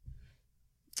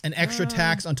an extra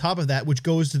tax on top of that, which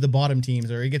goes to the bottom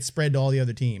teams, or it gets spread to all the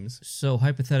other teams. So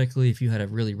hypothetically, if you had a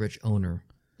really rich owner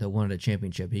that wanted a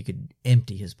championship, he could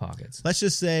empty his pockets. Let's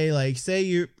just say, like, say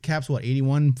your cap's what,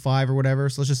 81.5 or whatever.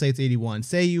 So let's just say it's 81.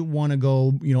 Say you want to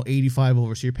go, 85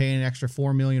 over, so you're paying an extra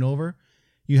 $4 million over.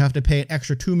 You have to pay an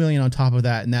extra $2 million on top of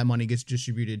that, and that money gets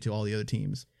distributed to all the other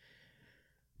teams.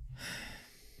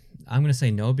 I'm going to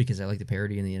say no because I like the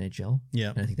parity in the NHL. Yeah,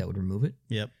 and I think that would remove it.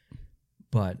 Yep.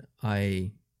 But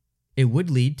it would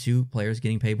lead to players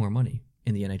getting paid more money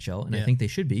in the NHL, and I think they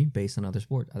should be based on other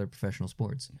professional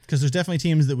sports. Because there's definitely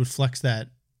teams that would flex that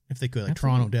if they could. Like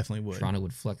Absolutely. Toronto definitely would. Toronto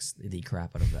would flex the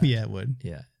crap out of that. Yeah, it would.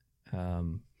 Yeah.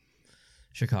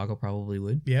 Chicago probably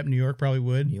would. Yep, New York probably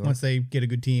would. New York. Once they get a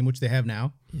good team, which they have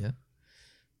now. Yeah.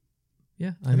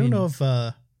 Yeah. I don't know if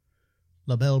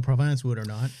La Belle Province would or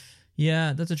not.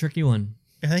 Yeah, that's a tricky one.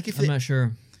 I think I'm not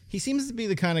sure. He seems to be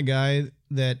the kind of guy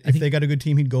that if they got a good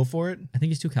team, he'd go for it. I think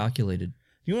he's too calculated.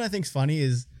 You know what I think's funny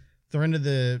is they're into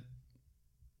the...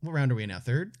 What round are we in now?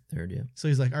 Third? Third, yeah. So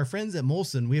he's like, our friends at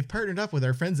Molson, we have partnered up with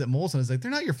our friends at Molson. It's like,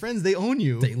 they're not your friends. They own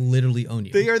you. They literally own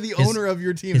you. They are the owner of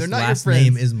your team. His They're not last your friends.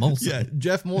 name is Molson. Yeah,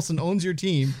 Jeff Molson owns your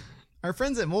team. Our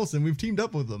friends at Molson, we've teamed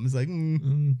up with them. It's like,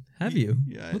 have you?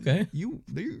 Yeah. Okay.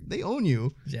 They own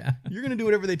you. Yeah. You're going to do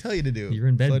whatever they tell you to do. You're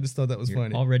in bed. So I just thought that was You're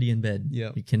funny. already in bed.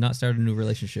 Yeah. You cannot start a new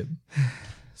relationship.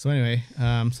 So anyway,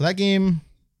 so that game,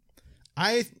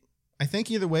 I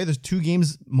think either way, there's 2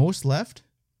 games most left.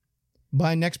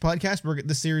 By next podcast,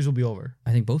 this series will be over.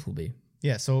 I think both will be.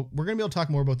 Yeah, so we're gonna be able to talk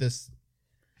more about this.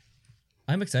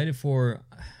 I'm excited for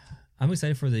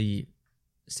the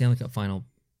Stanley Cup Final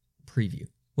preview,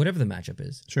 whatever the matchup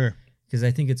is. Sure, because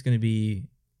I think it's going to be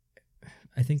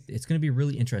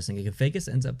really interesting. Like if Vegas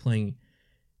ends up playing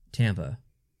Tampa,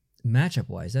 matchup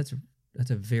wise, that's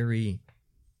a very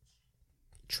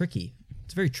tricky.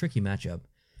 It's a very tricky matchup.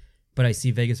 But I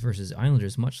see Vegas versus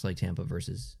Islanders much like Tampa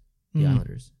versus the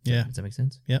Islanders. Does that make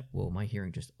sense? Yep. Whoa, my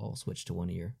hearing just all switched to one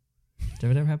ear. Did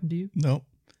that ever happen to you? No.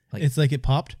 It's like it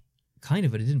popped? Kind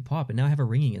of, but it didn't pop, and now I have a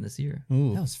ringing in this ear.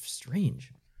 Ooh. That was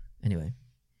strange. Anyway.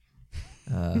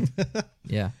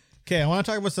 Yeah. Okay, I want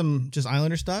to talk about some just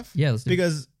Islander stuff. Yeah, let's do it.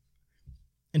 Because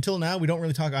until now, we don't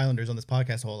really talk Islanders on this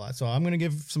podcast a whole lot. So I'm going to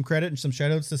give some credit and some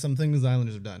shout outs to some things the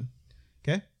Islanders have done.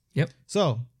 Okay? Yep.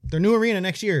 So, their new arena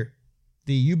next year,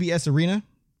 the UBS Arena.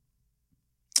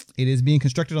 It is being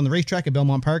constructed on the racetrack at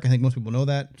Belmont Park. I think most people know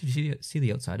that. Did you see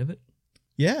the outside of it?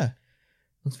 Yeah.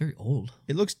 It looks very old.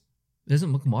 It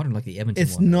doesn't look modern like the Edmonton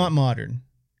It's one. not modern.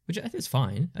 Which I think is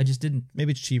fine. I just didn't...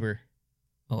 Maybe it's cheaper.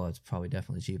 Oh, it's probably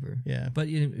definitely cheaper. Yeah. But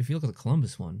if you look at the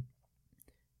Columbus one,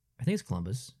 I think it's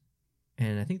Columbus.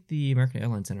 And I think the American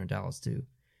Airlines Center in Dallas too.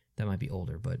 That might be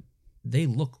older, but they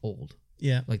look old.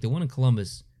 Yeah. Like the one in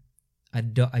Columbus, I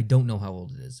don't know how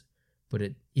old it is. But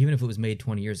even if it was made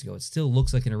 20 years ago, it still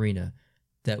looks like an arena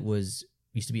that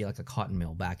used to be like a cotton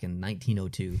mill back in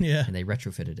 1902. Yeah. And they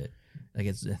retrofitted it. Like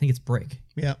I think it's brick.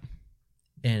 Yeah.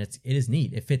 And it is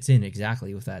neat. It fits in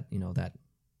exactly with that, that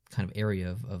kind of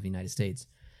area of the United States.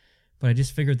 But I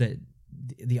just figured that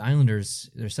the Islanders,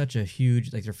 they're such a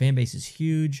huge, like their fan base is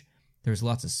huge. There's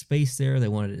lots of space there. They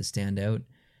wanted it to stand out.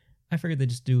 I figured they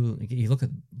just do, like, you look at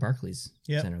Barclays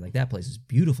Center, like that place is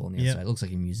beautiful on the outside. It looks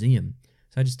like a museum.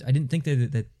 So I didn't think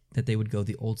that they would go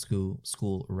the old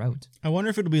school route. I wonder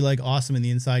if it'll be like awesome in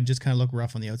the inside, just kind of look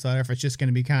rough on the outside, or if it's just going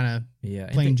to be kind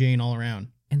of plain Jane all around.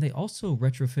 And they also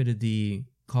retrofitted the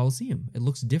Coliseum. It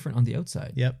looks different on the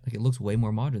outside. Yep. Like it looks way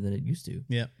more modern than it used to.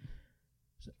 Yep.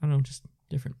 So, I don't know, just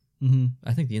different. Mm-hmm.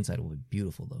 I think the inside will be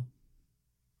beautiful though.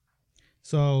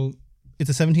 So it's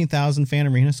a 17,000 fan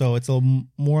arena, so it's a little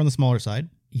more on the smaller side.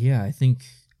 Yeah, I think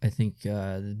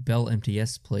the Bell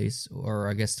MTS place, or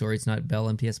I guess it's not Bell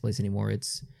MTS place anymore.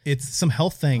 It's some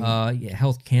health thing.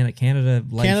 Health Canada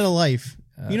Life. Canada Life.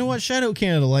 You know what? Shout out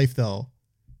Canada Life though.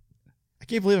 I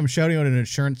can't believe I'm shouting out an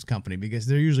insurance company because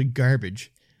they're usually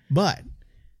garbage. But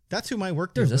That's who my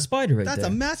work. There's deals a spider right with. there. That's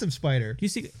a massive spider. Do you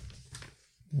see?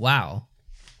 Wow.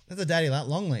 That's a daddy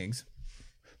long legs.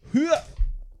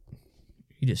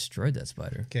 He destroyed that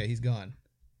spider. Okay, he's gone.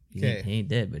 He ain't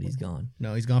dead, but he's gone.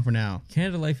 No, he's gone for now.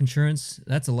 Canada Life Insurance,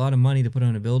 that's a lot of money to put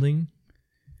on a building.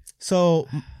 So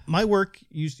my work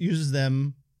uses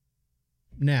them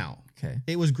now. Okay.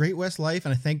 It was Great West Life,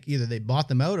 and I think either they bought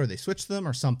them out or they switched them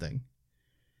or something.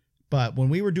 But when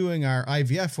we were doing our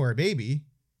IVF for our baby,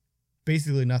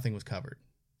 basically nothing was covered.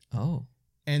 Oh.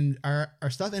 And our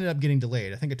stuff ended up getting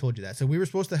delayed. I think I told you that. So we were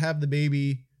supposed to have the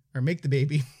baby or make the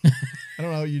baby. I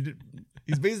don't know.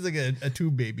 He's basically a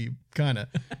tube baby, kind of.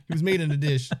 He was made in a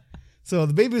dish. So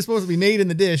the baby was supposed to be made in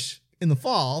the dish in the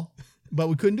fall, but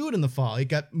we couldn't do it in the fall. It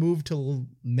got moved till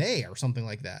May or something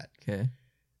like that. Okay.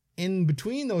 In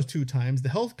between those two times, the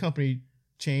health company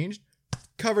changed,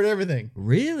 covered everything.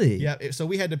 Really? Yeah. So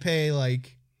we had to pay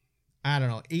like, I don't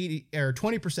know, 80 or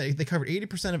 20%. They covered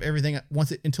 80% of everything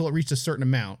until it reached a certain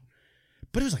amount.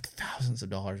 But it was like thousands of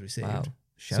dollars we saved. Wow.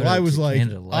 So I was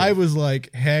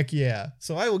like, heck yeah.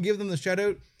 So I will give them the shout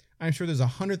out. I'm sure there's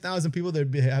 100,000 people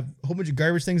that have a whole bunch of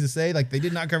garbage things to say, like they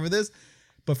did not cover this.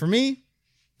 But for me,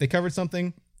 they covered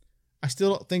something. I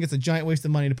still think it's a giant waste of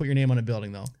money to put your name on a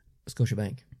building, though.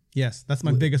 Scotiabank. Yes, that's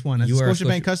my biggest one. As a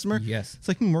Scotiabank customer, yes. It's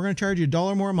like, we're going to charge you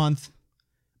 $1 more a month,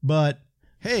 but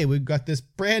hey, we've got this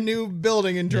brand new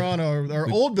building in Toronto, our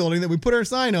old building that we put our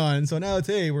sign on. So now it's,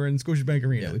 hey, we're in Scotiabank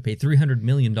Arena. Yeah, we paid $300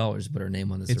 million to put our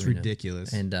name on this It's arena.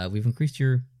 ridiculous. And we've increased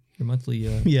your monthly...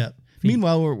 yeah. Fee.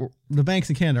 Meanwhile, the banks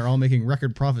in Canada are all making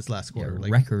record profits last quarter. Yeah,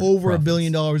 like record over profits. $1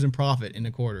 billion in profit in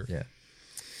a quarter. Yeah.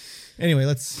 Anyway,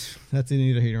 that's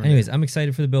neither here nor there. Anyways, I'm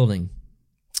excited for the building.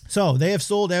 So they have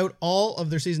sold out all of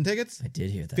their season tickets. I did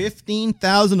hear that.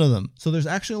 15,000 of them. So there's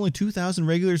actually only 2,000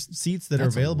 regular seats that are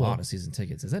available. That's a lot of season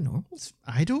tickets. Is that normal?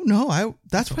 I don't know.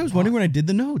 That's what I was wondering when I did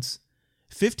the notes.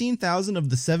 15,000 of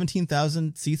the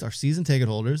 17,000 seats are season ticket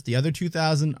holders. The other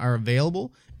 2,000 are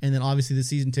available, and then obviously the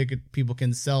season ticket people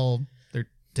can sell their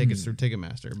tickets through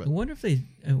Ticketmaster. But I wonder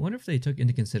if they took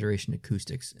into consideration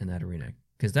acoustics in that arena,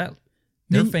 because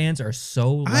their fans are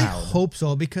so loud. I hope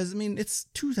so, because I mean it's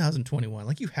 2021.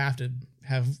 Like, you have to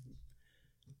have,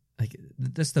 like,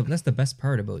 that's the best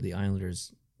part about the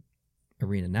Islanders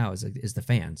arena now is the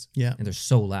fans. Yeah, and they're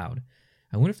so loud.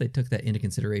 I wonder if they took that into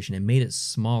consideration and made it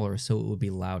smaller so it would be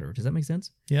louder. Does that make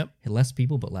sense? Yep. Less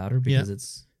people but louder, because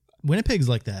it's Winnipeg's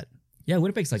like that. Yeah,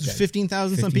 Winnipeg's like There's that.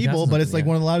 15,000 some people, but it's like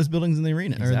one of the loudest buildings in the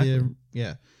arena.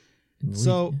 Exactly.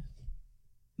 So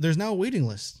there's now a waiting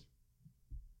list.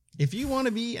 If you want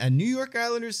to be a New York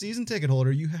Islanders season ticket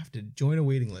holder, you have to join a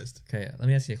waiting list. Okay, let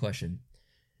me ask you a question.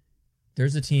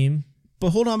 There's a team. But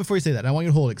hold on before you say that. I want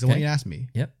you to hold it because I want you to ask me.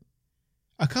 Yep.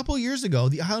 A couple of years ago,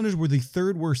 the Islanders were the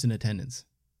third worst in attendance.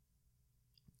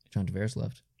 John Tavares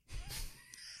left.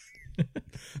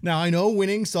 Now, I know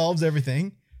winning solves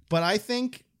everything, but I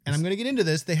think, and I'm going to get into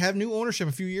this, they have new ownership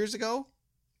a few years ago,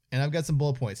 and I've got some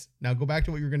bullet points. Now, go back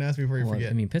to what you were going to ask me before you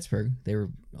forget. I mean, Pittsburgh, they were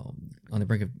on the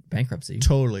brink of bankruptcy.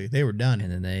 Totally. They were done.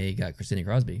 And then they got Sidney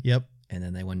Crosby. Yep. And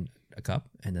then they won a cup,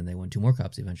 and then they won 2 more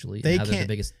cups eventually. They and now they're the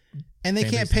biggest. And they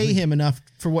can't pay him enough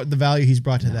for what the value he's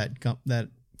brought to that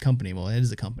company. Well, it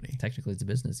is a company. Technically, it's a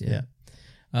business, yeah.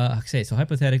 Okay, so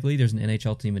hypothetically, there's an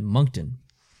NHL team in Moncton.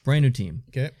 Brand new team.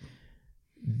 Okay.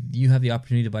 You have the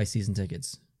opportunity to buy season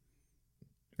tickets.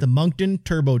 The Moncton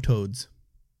Turbo Toads.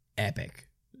 Epic.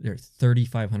 They're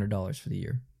 $3,500 for the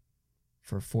year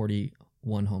for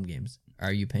 41 home games.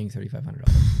 Are you paying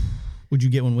 $3,500? Would you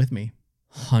get one with me?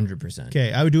 100%.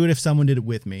 Okay, I would do it if someone did it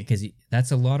with me. Because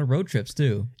that's a lot of road trips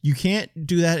too. You can't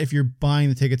do that if you're buying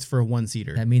the tickets for a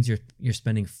one-seater. That means you're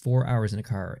spending 4 hours in a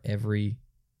car every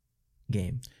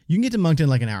game. You can get to Moncton in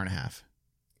like an hour and a half.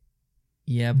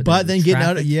 Yeah, but then getting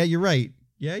out. Yeah, you're right.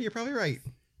 Yeah, you're probably right.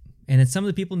 And it's some of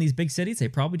the people in these big cities, they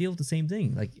probably deal with the same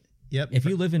thing. Like, if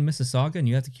you live in Mississauga and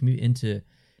you have to commute into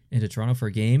Toronto for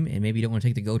a game, and maybe you don't want to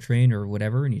take the GO train or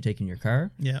whatever, and you take in your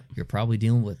car, you're probably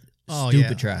dealing with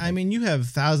stupid traffic. I mean, you have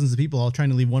thousands of people all trying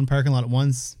to leave one parking lot at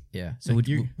once. Yeah. So would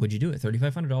you do it?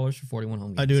 $3,500 for 41 home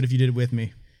games. I'd do it if you did it with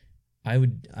me. I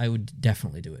would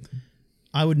definitely do it.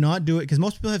 I would not do it because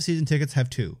most people have season tickets, have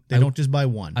 2. They don't just buy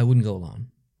one. I wouldn't go alone.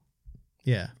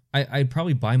 Yeah. I'd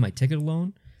probably buy my ticket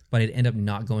alone, but I'd end up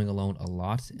not going alone a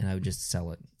lot, and I would just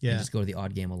sell it. Yeah. And just go to the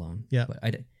odd game alone. Yeah.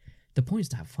 But the point is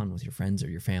to have fun with your friends or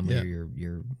your family or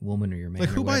your woman or your man. Like,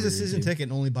 who buys a season ticket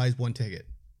and only buys one ticket?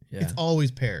 Yeah. It's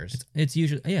always pairs. It's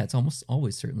usually, it's almost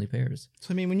always certainly pairs.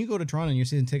 So, I mean, when you go to Toronto and your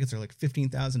season tickets are like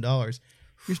 $15,000,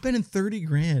 you're spending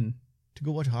 $30,000 to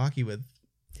go watch hockey with.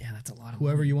 Yeah, that's a lot of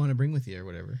whoever money. You want to bring with you or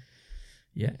whatever.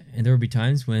 Yeah, and there would be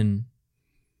times when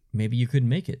maybe you couldn't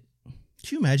make it.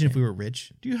 Do you imagine if we were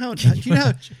rich? Do you know how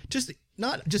just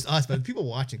not just us, but people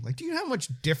watching? Like, do you know how much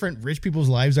different rich people's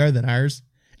lives are than ours?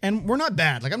 And we're not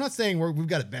bad. Like, I'm not saying we've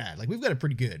got it bad. Like, we've got it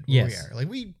pretty good where we are. Like,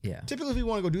 typically, if we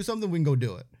want to go do something, we can go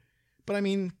do it. But I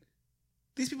mean,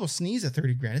 these people sneeze at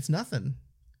 30 grand. It's nothing.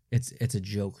 It's a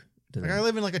joke. Like, I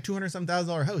live in like a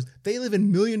 $200,000 house. They live in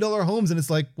 $1 million homes, and it's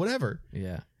like whatever.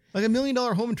 Yeah. Like $1 million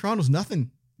home in Toronto's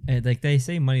nothing. And like they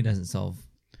say, money doesn't solve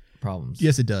problems.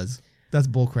 Yes, it does. That's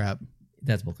bullcrap.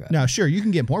 That's bullcrap. Now, sure, you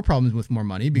can get more problems with more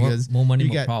money because more money,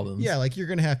 more problems. Yeah, like you're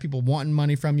gonna have people wanting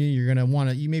money from you. You're gonna want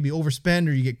to, you maybe overspend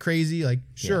or you get crazy. Like,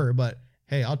 sure, but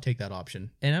hey, I'll take that option.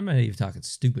 And I'm not even talking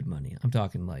stupid money. I'm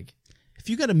talking like if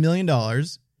you got $1 million,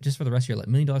 just for the rest of your life, $1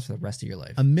 million for the rest of your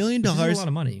life. $1 million, is a lot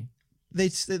of money. They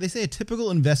say a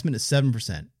typical investment is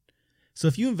 7%. So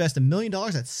if you invest $1 million,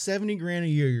 that's 70 grand a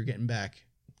year you're getting back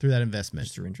through that investment.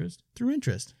 Just through interest. Through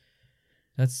interest.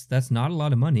 That's not a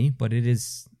lot of money, but it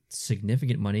is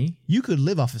significant money. You could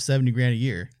live off of 70 grand a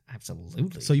year.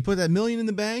 Absolutely. So you put that $1 million in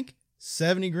the bank,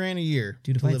 70 grand a year.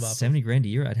 Dude, if I had 70 grand a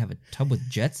year, I'd have a tub with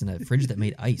jets and a fridge that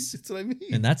made ice. That's what I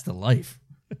mean. And that's the life.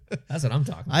 That's what I'm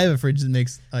talking about. I have a fridge that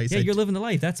makes ice. Yeah, you're living the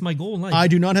life. That's my goal in life. I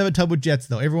do not have a tub with jets,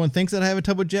 though. Everyone thinks that I have a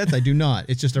tub with jets. I do not.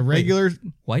 It's just a regular...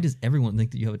 Wait, why does everyone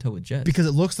think that you have a tub with jets? Because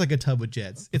it looks like a tub with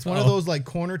jets. It's one of those like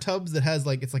corner tubs that has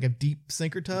like, it's like a deep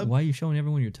sinker tub. Why are you showing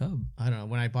everyone your tub? I don't know.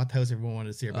 When I bought the house, everyone wanted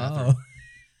to see our bathroom.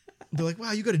 They're like,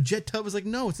 wow, you got a jet tub? It's like,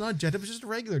 no, it's not a jet tub. It's just a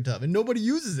regular tub. And nobody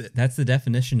uses it. That's the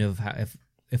definition of how,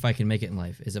 if I can make it in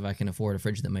life, is if I can afford a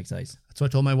fridge that makes ice. That's what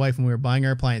I told my wife when we were buying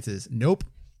our appliances. Nope.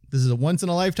 This is a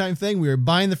once-in-a-lifetime thing. We were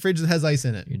buying the fridge that has ice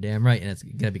in it. You're damn right. And it's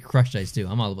got to be crushed ice, too.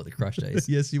 I'm all about the crushed ice.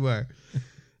 Yes, you are.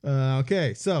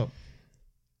 Okay, so...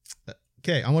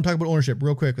 Okay, I want to talk about ownership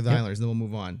real quick with the Islanders, and then we'll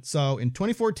move on. So, in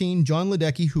 2014, John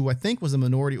Ledecky, who I think was a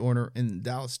minority owner in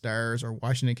Dallas Stars or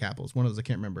Washington Capitals, one of those, I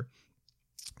can't remember.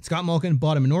 Scott Malkin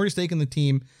bought a minority stake in the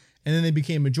team, and then they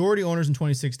became majority owners in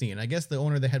 2016. I guess the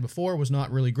owner they had before was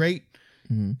not really great,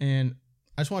 and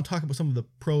I just want to talk about some of the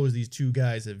pros these two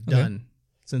guys have done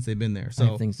since they've been there. So I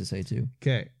have things to say, too.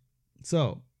 Okay,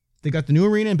 so they got the new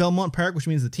arena in Belmont Park, which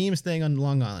means the team is staying on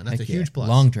Long Island. That's a huge plus.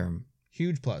 Long term.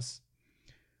 Huge plus.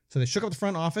 So they shook up the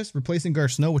front office, replacing Gar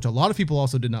Snow, which a lot of people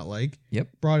also did not like. Yep.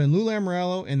 Brought in Lou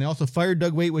Lamoriello, and they also fired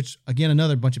Doug Waite, which, again,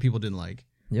 another bunch of people didn't like.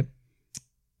 Yep.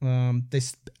 They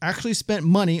actually spent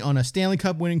money on a Stanley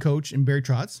Cup winning coach in Barry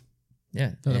Trotz.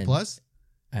 Yeah. Another plus.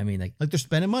 I mean, like they're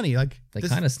spending money. Like they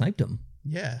kind of sniped him.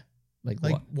 Yeah. Like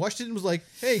Washington was like,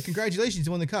 hey, congratulations,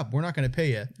 you won the cup. We're not going to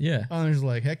pay you. Yeah. Islanders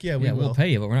like, heck yeah, we will. We'll pay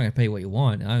you, but we're not going to pay you what you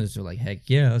want. And Islanders were like, heck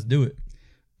yeah, let's do it.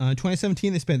 In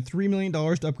 2017, they spent $3 million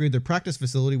to upgrade their practice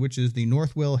facility, which is the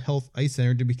Northwell Health Ice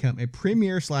Center, to become a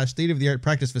premier / state-of-the-art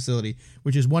practice facility,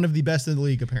 which is one of the best in the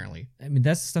league, apparently. I mean,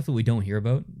 that's the stuff that we don't hear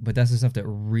about, but that's the stuff that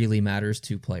really matters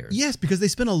to players. Yes, because they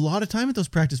spend a lot of time at those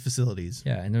practice facilities.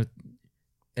 Yeah, and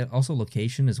also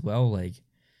location as well. Like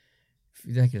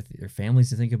their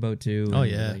families to think about, too. Oh,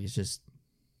 yeah. Like, it's just...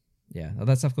 Yeah,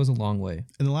 that stuff goes a long way.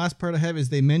 And the last part I have is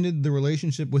they mended the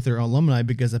relationship with their alumni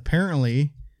because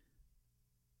apparently...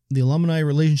 the alumni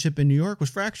relationship in New York was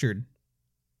fractured.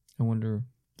 I wonder...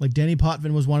 Like, Denny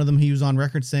Potvin was one of them. He was on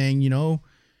record saying,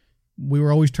 we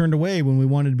were always turned away when we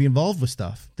wanted to be involved with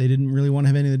stuff. They didn't really want to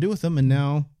have anything to do with them, and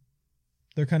now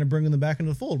they're kind of bringing them back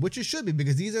into the fold, which it should be,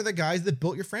 because these are the guys that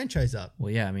built your franchise up.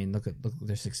 Well, yeah, I mean, look at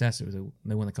their success.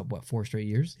 They won the cup, 4 straight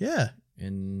years? Yeah.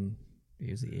 In,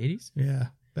 it was the 80s? Yeah,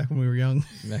 back when we were young.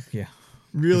 Yeah.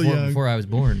 Real young. Before I was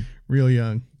born. Real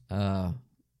young.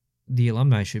 The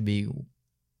alumni should be...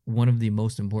 one of the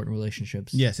most important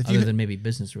relationships, yes, other than maybe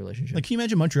business relationships. Like, can you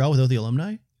imagine Montreal without the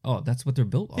alumni? Oh, that's what they're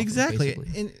built off exactly.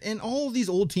 Of, and all of these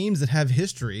old teams that have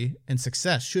history and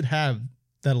success should have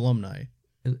that alumni.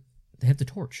 They have the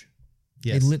torch.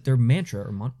 Yes. They lit their mantra,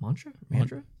 or mantra?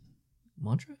 Mantra?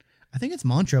 I think it's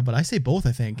mantra, but I say both,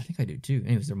 I think. I think I do, too.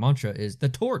 Anyways, their mantra is the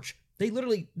torch. They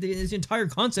literally, the entire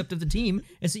concept of the team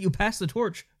is that you pass the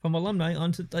torch from alumni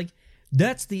onto,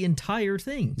 that's the entire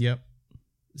thing. Yep.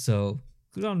 So...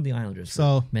 good on the Islanders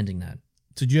for mending that.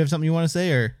 So do you have something you want to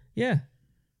say, or? Yeah.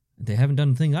 They haven't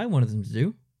done the thing I wanted them to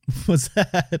do. What's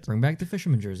that? Bring back the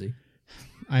fisherman jersey.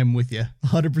 I'm with you,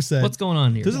 100%. What's going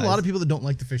on here? There's a lot of people that don't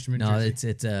like the fisherman jersey. No,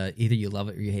 it's either you love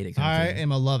it or you hate it. I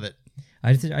am a love it.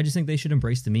 I just think they should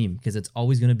embrace the meme, because it's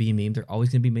always going to be a meme. They're always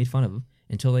going to be made fun of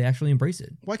until they actually embrace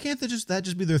it. Why can't that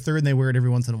just be their third and they wear it every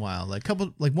once in a while? Like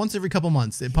once every couple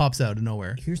months, it pops out of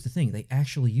nowhere. Here's the thing. They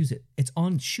actually use it. It's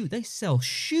on shoe. They sell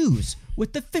shoes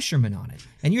with the fisherman on it.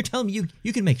 And you're telling me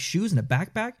you can make shoes and a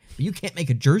backpack, but you can't make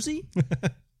a jersey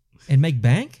and make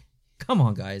bank? Come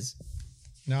on, guys.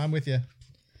 No, I'm with you.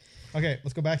 Okay,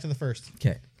 let's go back to the first.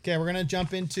 Okay, we're going to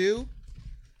jump into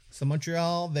Some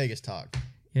Montreal Vegas talk.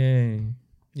 Yay.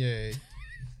 Yay.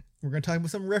 We're going to talk about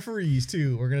some referees,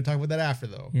 too. We're going to talk about that after,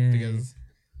 though. Yay. Because.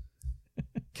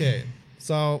 Okay.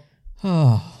 So.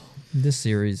 Oh, this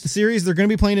series. The series, they're going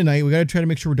to be playing tonight. We got to try to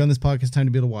make sure we're done this podcast time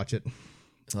to be able to watch it.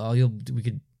 Oh, we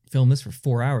could film this for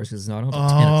 4 hours because it's not until 10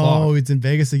 o'clock. Oh, it's in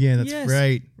Vegas again. That's Yes.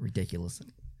 right. Ridiculous.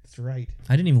 That's right.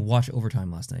 I didn't even watch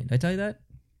overtime last night. Did I tell you that?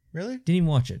 Really? Didn't even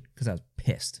watch it because I was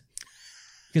pissed.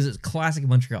 Because it's classic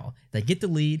Montreal. They get the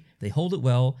lead, they hold it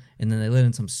well, and then they let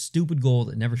in some stupid goal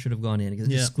that never should have gone in because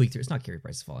it just squeaked through. It's not Carey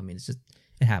Price's fault. I mean,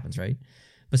 it happens, right?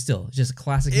 But still, it's just a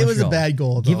classic Montreal. It was a bad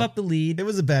goal, though. Give up the lead. It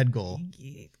was a bad goal.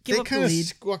 Give up the lead. It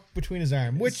squawked between his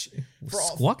arm, which...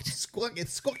 Squawked? It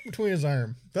squawked between his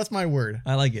arm. That's my word.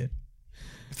 I like it.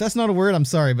 If that's not a word, I'm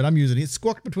sorry, but I'm using it. It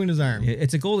squawked between his arm.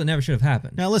 It's a goal that never should have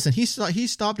happened. Now, listen, he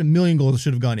stopped a million goals that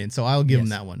should have gone in, so I'll give him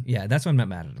that one. Yeah, that's why I'm not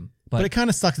mad at him. But it kind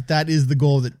of sucks that is the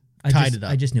goal that tied it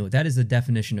up. I just knew it. That is the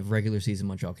definition of regular season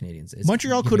Montreal Canadiens.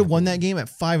 Montreal could have won that game at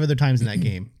 5 other times in that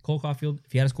game. Cole Caulfield,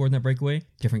 if he had scored in that breakaway,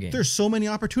 different game. There's so many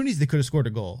opportunities they could have scored a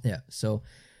goal. Yeah, so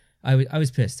I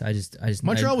was pissed. I just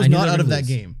Montreal was not out of that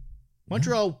game.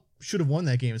 Montreal should have won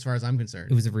that game as far as I'm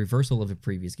concerned. It was a reversal of the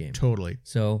previous game. Totally.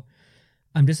 So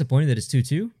I'm disappointed that it's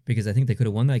 2-2 because I think they could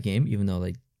have won that game, even though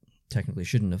they technically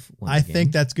shouldn't have won I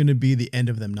think that's going to be the end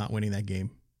of them not winning that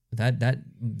game.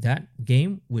 That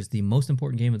game was the most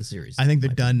important game of the series. I think they're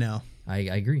done now. I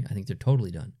agree. I think they're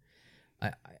totally done.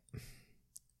 I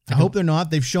hope they're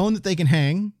not. They've shown that they can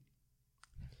hang.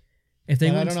 If they,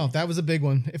 I don't know. That was a big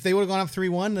one. If they would have gone up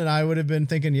 3-1, then I would have been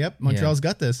thinking, "Yep, Montreal's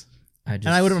got this," and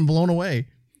I would have been blown away.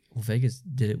 Well, Vegas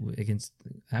did it against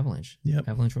Avalanche. Yep.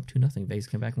 Avalanche were up 2-0. Vegas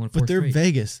came back and won 4-3. But they're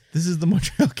Vegas. This is the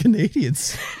Montreal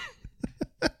Canadiens,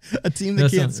 a team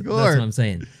that can't score. That's what I'm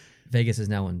saying. Vegas is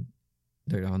now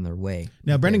they're on their way.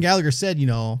 Now, Brendan Gallagher said,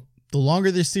 the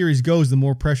longer this series goes, the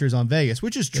more pressure is on Vegas,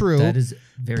 which is true. That is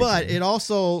very true. But it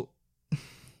also,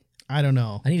 I don't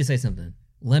know. I need to say something.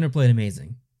 Leonard played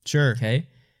amazing. Sure. Okay.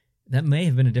 That may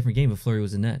have been a different game if Fleury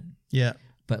was in net. Yeah.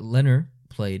 But Leonard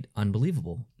played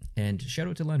unbelievable. And shout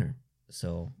out to Leonard.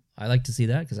 So I like to see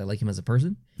that because I like him as a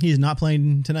person. He is not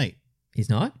playing tonight. He's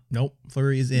not? Nope.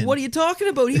 Fleury is in. What are you talking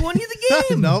about? He won you the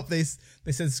game. Nope. They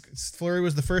said Fleury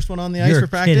was the first one on the ice for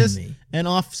practice and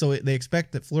off. So they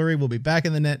expect that Fleury will be back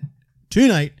in the net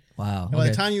tonight. Wow. And by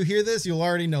the time you hear this, you'll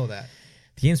already know that.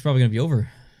 The game's probably going to be over.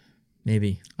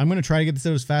 Maybe. I'm going to try to get this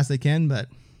out as fast as I can, but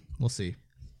we'll see.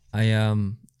 I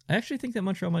actually think that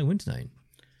Montreal might win tonight.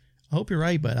 I hope you're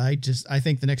right, but I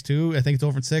think the next two, I think it's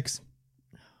over in 6.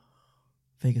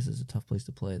 Vegas is a tough place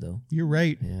to play, though. You're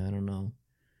right. Yeah, I don't know.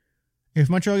 If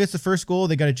Montreal gets the first goal,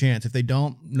 they got a chance. If they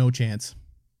don't, no chance.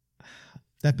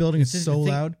 That building is so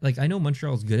loud. Like, I know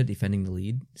Montreal's good at defending the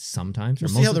lead sometimes. We'll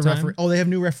see how the referee. Oh, they have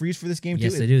new referees for this game too.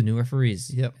 Yes, they do. New referees.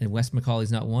 Yep. And Wes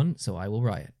McCauley's not one, so I will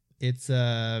riot. It's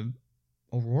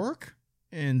O'Rourke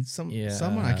and someone.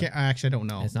 I don't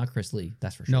know. It's not Chris Lee.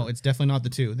 That's for sure. No, it's definitely not the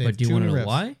two. But do you want to know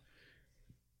why?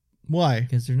 Why?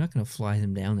 Because they're not going to fly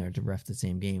them down there to ref the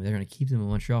same game. They're going to keep them in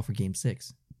Montreal for Game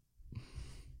 6.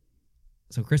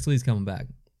 So Chris Lee's coming back.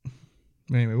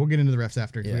 Anyway, we'll get into the refs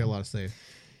after because we got a lot to say.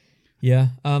 Yeah.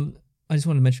 I just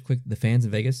want to mention quick, the fans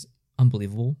in Vegas,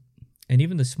 unbelievable. And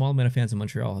even the small amount of fans in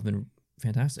Montreal have been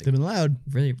fantastic. They've been loud.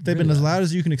 Really, They've been as loud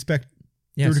as you can expect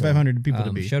 3,500 people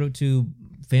to be. Shout out to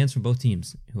fans from both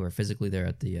teams who are physically there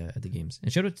at the games.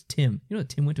 And shout out to Tim. You know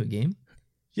Tim went to a game?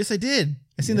 Yes, I did.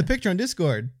 I seen the picture on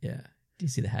Discord. Yeah. Do you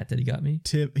see the hat that he got me?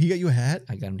 Tim, he got you a hat?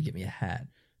 I got him to get me a hat.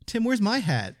 Tim, where's my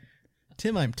hat?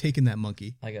 Tim, I'm taking that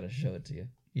monkey. I got to show it to you.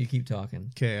 You keep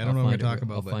talking. Okay, I don't know what we're talking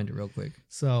about. I'll find it real quick.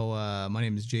 So, my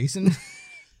name is Jason.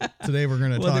 Today we're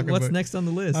going to talk about... What's next on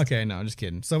the list? Okay, no, just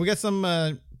kidding. So we got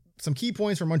some key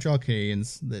points for Montreal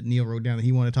Canadiens that Neil wrote down that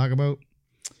he wanted to talk about.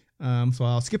 So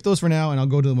I'll skip those for now, and I'll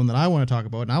go to the one that I want to talk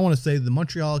about. And I want to say the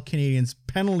Montreal Canadiens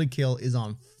penalty kill is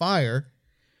on fire.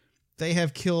 They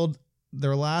have killed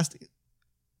their last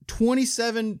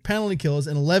 27 penalty kills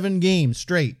in 11 games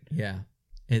straight. Yeah.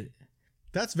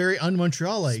 That's very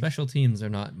un-Montreal-like. Special teams are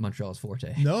not Montreal's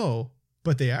forte. No,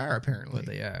 but they are, apparently. But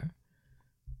they are.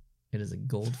 It is a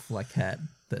gold fleck hat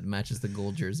that matches the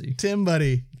gold jersey. Tim,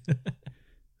 buddy.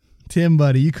 Tim,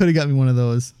 buddy, you could have got me one of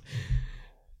those.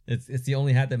 It's the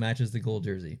only hat that matches the gold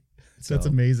jersey. So, that's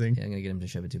amazing. Yeah, I'm going to get him to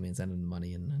ship it to me and send him the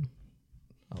money, and then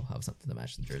I'll have something to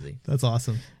match the jersey. That's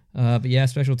awesome. But yeah,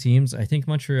 special teams. I think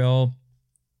Montreal,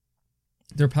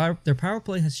 their power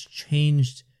play has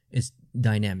changed its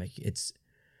dynamic.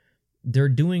 They're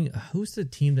doing, who's the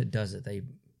team that does it?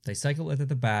 They cycle it at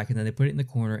the back, and then they put it in the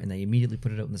corner, and they immediately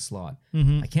put it out in the slot.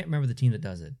 Mm-hmm. I can't remember the team that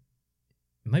does it.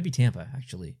 It might be Tampa,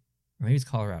 actually. Or maybe it's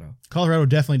Colorado. Colorado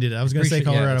definitely did it. I was going to say Pretty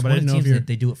sure- Colorado, it's but I one of didn't the know if teams you're... that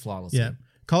they do it flawlessly. Yeah.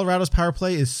 Colorado's power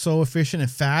play is so efficient and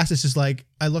fast. It's just like,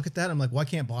 I look at that, I'm like, why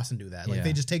can't Boston do that? Like, Yeah.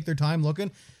 they just take their time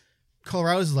looking.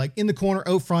 Colorado's is like in the corner,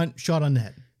 out front, shot on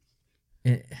net.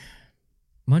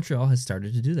 Montreal has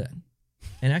started to do that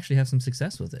and actually have some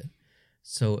success with it.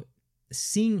 So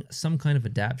seeing some kind of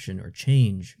adaptation or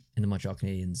change in the Montreal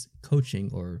Canadiens coaching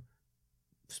or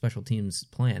special teams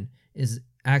plan is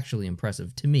actually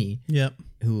impressive to me, Yep.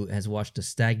 who has watched a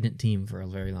stagnant team for a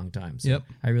very long time. So Yep.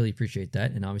 I really appreciate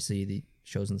that. And obviously the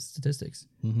shows and statistics.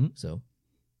 Mm-hmm. So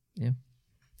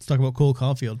Let's talk about Cole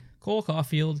Caulfield. Cole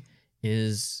Caulfield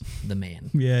is the man.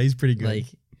 Yeah, he's pretty good. Like,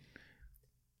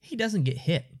 he doesn't get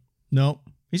hit. No,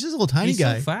 he's just a little tiny He's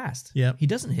guy. so fast. Yep. He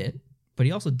doesn't hit, but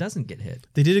he also doesn't get hit.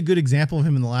 They did a good example of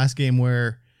him in the last game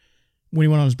where when he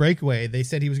went on his breakaway, they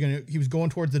said he was going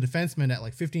towards the defenseman at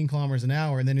like 15 kilometers an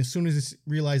hour. And then as soon as he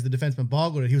realized the defenseman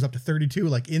boggled it, he was up to 32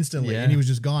 like instantly. Yeah. And he was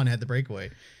just gone, had the breakaway.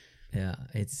 Yeah,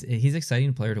 he's an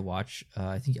exciting player to watch.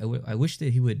 I think I wish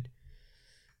that he would.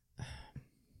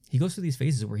 He goes through these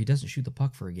phases where he doesn't shoot the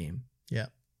puck for a game, Yeah.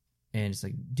 and it's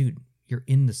like, dude, you're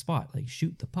in the spot. Like,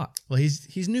 shoot the puck. Well,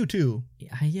 he's new too.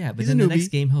 Yeah, but He's then a the next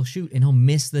newbie. game he'll shoot and he'll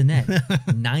miss the net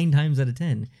 9 times out of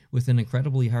 10 with an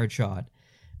incredibly hard shot,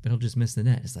 but he'll just miss the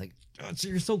net. It's like, oh,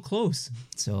 you're so close.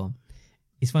 So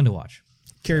he's fun to watch.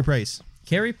 Carey Price.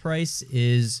 Carey Price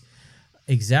is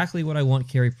exactly what I want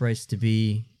Carey Price to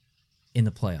be in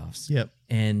the playoffs. Yep.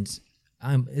 And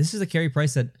this is a Carey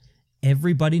Price that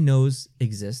everybody knows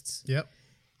exists, Yep.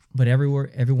 but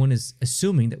everyone is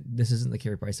assuming that this isn't the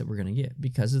Carey Price that we're going to get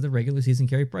because of the regular season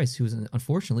Carey Price, who is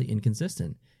unfortunately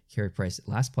inconsistent. Carey Price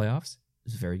last playoffs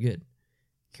was very good.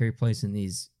 Carey Price in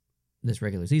this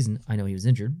regular season, I know he was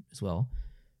injured as well,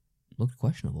 looked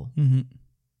questionable. Mm-hmm.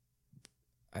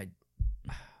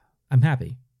 I'm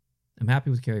happy. I'm happy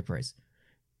with Carey Price.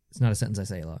 It's not a sentence I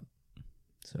say a lot.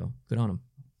 So good on him.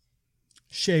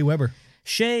 Shea Weber.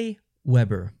 Shea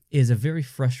Weber is a very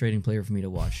frustrating player for me to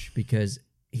watch because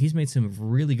he's made some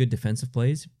really good defensive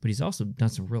plays, but he's also done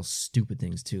some real stupid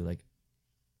things too. Like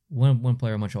one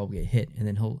player on Montreal will get hit and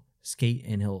then he'll skate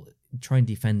and he'll try and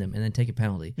defend them and then take a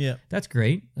penalty. Yeah. That's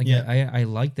great. Like Yeah. I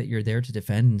like that you're there to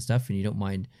defend and stuff and you don't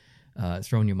mind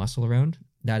throwing your muscle around.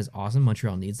 That is awesome.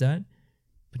 Montreal needs that.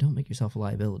 But don't make yourself a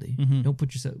liability. Mhm. Don't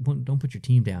put your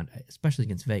team down, especially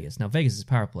against Vegas. Now Vegas'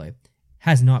 power play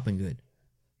has not been good.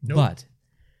 Nope. But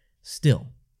still,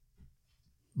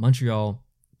 Montreal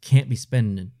can't be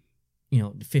spending,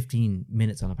 15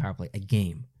 minutes on a power play a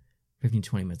game, 15,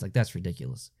 20 minutes. Like, that's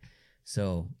ridiculous.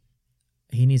 So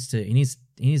he needs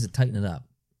to tighten it up.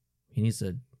 He needs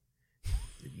to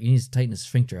tighten his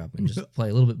sphincter up and just play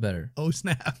a little bit better. Oh,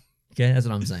 snap. Okay, that's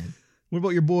what I'm saying. What about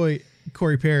your boy,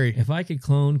 Corey Perry? If I could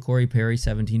clone Corey Perry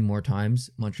 17 more times,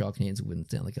 Montreal Canadiens would win the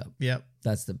Stanley Cup. Yep.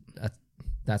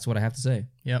 That's what I have to say.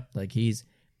 Yep. Like, he's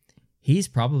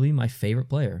probably my favorite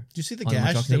player. Did you see the on the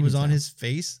Montreal gash that was Canadiens on now. his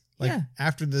face? Like Yeah.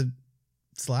 after the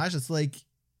slash, it's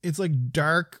like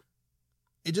dark.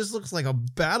 It just looks like a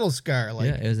battle scar. Like,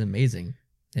 Yeah, it was amazing.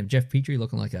 And Jeff Petrie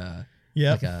looking like a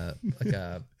yeah. like a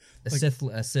Like-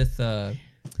 Sith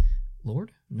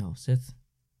Lord? No, Sith.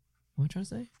 What am I trying to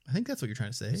say? I think that's what you're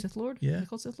trying to say. Sith Lord? Yeah. Are they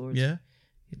called Sith Lords? Yeah.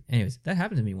 Anyways, that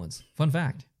happened to me once. Fun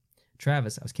fact.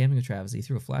 Travis, I was camping with Travis. He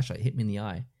threw a flashlight, hit me in the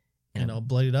eye. And all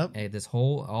bloodied up. I had this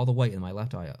whole, all the white in my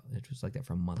left eye. It was like that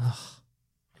for a month.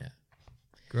 Yeah.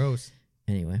 Gross.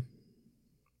 Anyway.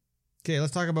 Okay,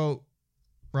 let's talk about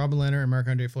Robin Lehner and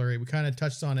Marc-Andre Fleury. We kind of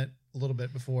touched on it a little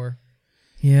bit before.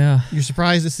 Yeah. You're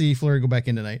surprised to see Fleury go back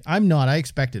in tonight. I'm not. I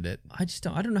expected it. I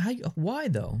don't know why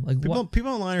though. Like, what?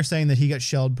 People online are saying that he got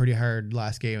shelled pretty hard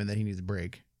last game and that he needs a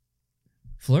break.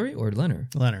 Fleury or Leonard?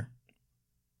 Lehner.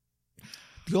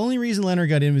 The only reason Lehner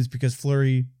got in was because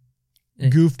Fleury Eh.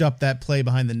 goofed up that play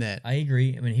behind the net. I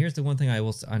agree. I mean, here's the one thing I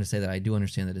will say that I do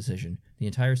understand the decision. The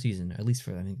entire season, at least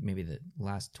for I think maybe the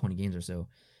last 20 games or so,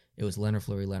 it was Leonard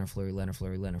Fleury, Leonard Fleury, Leonard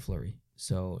Fleury, Leonard Fleury.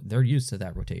 So they're used to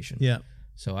that rotation. Yeah.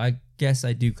 So I guess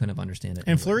I do kind of understand it.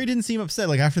 And Fleury didn't seem upset.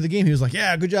 Like after the game, he was like,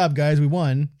 "Yeah, good job, guys. We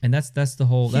won." And that's the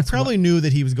whole. He That's probably knew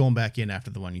that he was going back in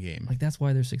after the one game. like that's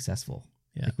why they're successful.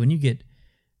 Yeah. Like when you get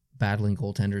battling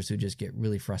goaltenders who just get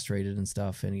really frustrated and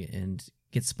stuff and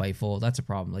get spiteful, that's a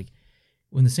problem. Like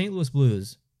when the St. Louis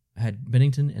Blues had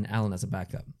Binnington and Allen as a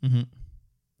backup. Mm-hmm.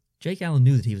 Jake Allen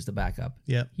knew that he was the backup.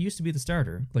 Yeah. He used to be the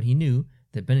starter, but he knew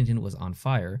that Binnington was on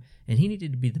fire and he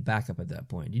needed to be the backup at that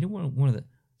point. You know one of the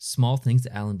small things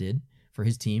that Allen did for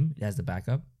his team as the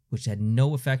backup, which had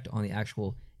no effect on the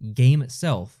actual game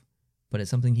itself, but it's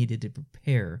something he did to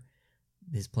prepare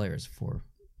his players for.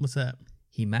 What's that?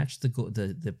 he matched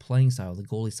the playing style, the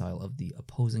goalie style of the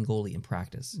opposing goalie in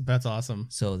practice, That's awesome.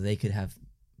 so they could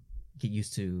get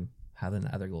used to how the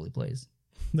other goalie plays.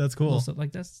 That's cool. So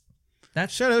like that's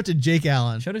Shout out to Jake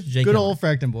Allen. shout out to Jake. Good Allen. old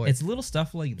Fracton boy. It's little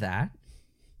stuff like that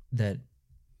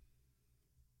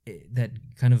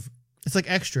kind of It's like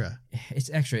extra. it's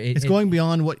extra. It's going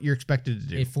beyond what you're expected to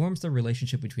do. It forms the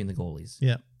relationship between the goalies.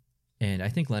 Yeah. And I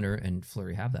think Leonard and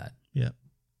Fleury have that. Yeah.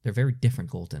 They're very different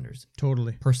goaltenders.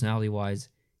 Totally. Personality wise,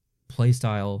 play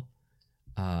style.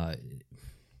 I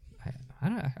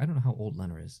don't know how old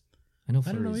Leonard is. I know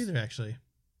I don't know Fleury's- either, actually.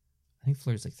 I think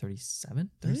Fleury's like 37. I think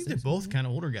they're 36, both kind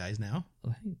of older guys now.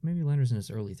 I think maybe Leonard's in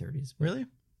his early 30s. but Really?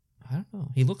 I don't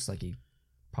know. He looks like he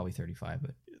probably 35,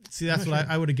 but See, that's I'm what not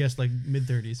sure. I would have guessed, like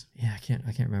mid-30s. yeah, I can't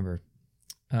remember.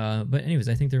 But anyways,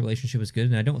 I think their relationship was good,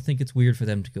 and I don't think it's weird for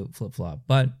them to go flip flop.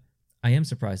 But I am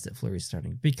surprised that Fleury's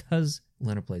starting because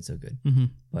Leonard played so good. Mm-hmm.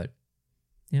 But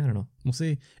yeah, I don't know. We'll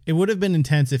see. It would have been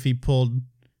intense if he pulled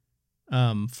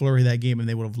Fleury that game and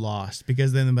they would have lost,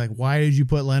 because then they're like, why did you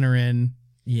put Leonard in?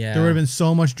 Yeah, There would have been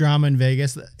so much drama in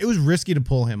Vegas. It was risky to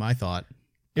pull him, I thought.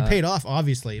 It paid off,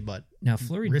 obviously, but now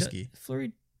Fleury. risky.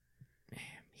 Fleury,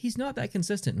 he's not that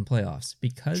consistent in playoffs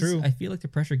because True. I feel like the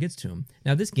pressure gets to him.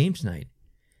 Now, this game tonight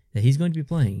that he's going to be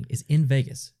playing is in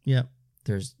Vegas. Yeah.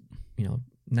 There's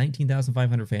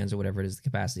 19,500 fans or whatever it is the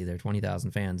capacity there,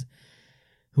 20,000 fans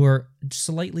who are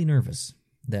slightly nervous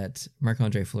that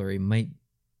Marc-Andre Fleury might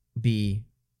be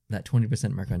that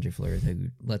 20% Marc-Andre Fleury who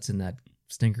lets in that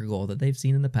stinker goal that they've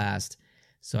seen in the past.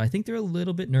 So I think they're a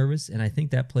little bit nervous, and I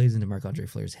think that plays into Marc-Andre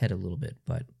Fleury's head a little bit,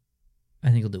 but I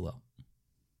think he'll do well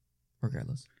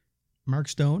regardless. Mark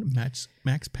Stone, Max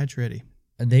Pacioretty.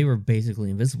 They were basically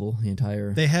invisible the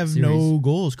entire They have series. no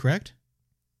goals, correct?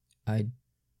 I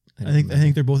I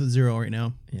think they're both at 0 right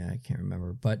now. Yeah, I can't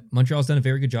remember, but Montreal's done a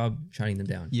very good job shutting them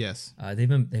down. Yes.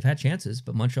 They've had chances,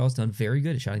 but Montreal's done very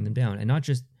good at shutting them down, and not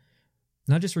just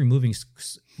removing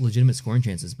legitimate scoring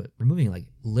chances, but removing like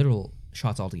literal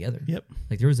shots altogether. Yep.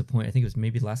 Like there was a point, I think it was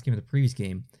maybe the last game or the previous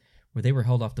game, where they were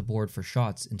held off the board for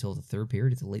shots until the third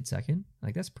period, at the late second.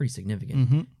 Like that's pretty significant.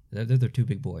 Mm-hmm. They're two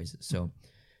big boys, so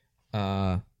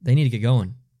they need to get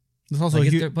going. It's also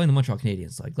Like a if they're playing the Montreal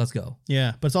Canadiens, like let's go.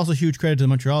 yeah, but it's also huge credit to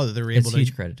Montreal that they were It's able to.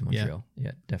 huge credit to Montreal.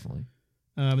 Yeah, definitely.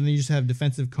 And then you just have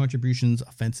defensive contributions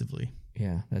offensively.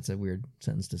 Yeah, that's a weird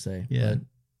sentence to say. Yeah.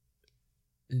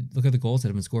 But look at the goals that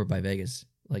have been scored by Vegas.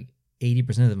 Like 80%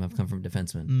 of them have come from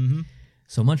defensemen. Mm-hmm.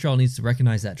 So Montreal needs to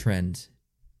recognize that trend,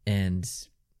 and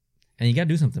you got to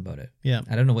do something about it. Yeah.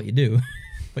 I don't know what you do,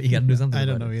 but you got to do something. I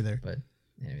don't about know it. either. But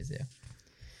anyways, yeah.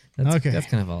 That's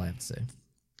kind of all I have to say.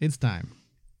 It's time.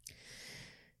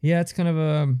 Yeah, it's kind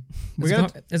of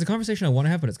it's a conversation I want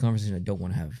to have, but it's a conversation I don't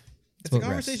want to have. It's a about refs.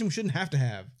 conversation we shouldn't have to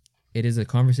have. It is a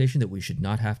conversation that we should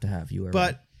not have to have. You are right.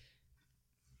 But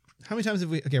how many times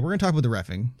have we? Okay, we're going to talk about the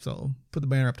reffing. So put the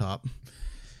banner up top.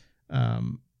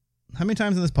 How many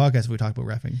times in this podcast have we talked about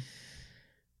reffing?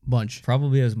 Bunch.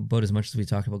 Probably about as much as we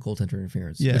talked about goaltender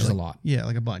interference. Yeah, which is like, a lot. Yeah,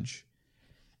 like a bunch.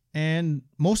 And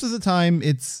most of the time,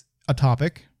 it's a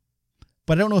topic,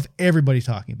 but I don't know if everybody's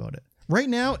talking about it. Right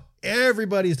now,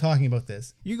 everybody's talking about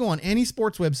this. You go on any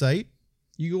sports website,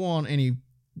 you go on any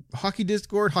hockey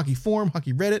Discord, hockey forum,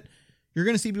 hockey Reddit, you're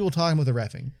going to see people talking about the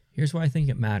reffing. Here's why I think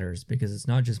it matters, because it's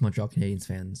not just Montreal Canadiens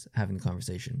fans having the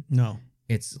conversation. No.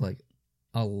 It's like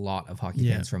a lot of hockey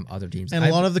Yeah. fans from other teams. And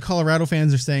a lot of the Colorado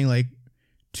fans are saying, like,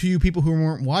 to you people who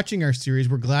weren't watching our series,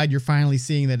 we're glad you're finally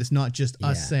seeing that it's not just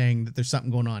us Yeah. saying that there's something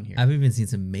going on here. I've even seen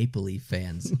some Maple Leaf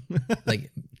fans.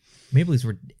 Like, Maple Leafs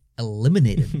were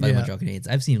eliminated by the Yeah. Montreal Canadiens.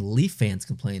 I've seen Leaf fans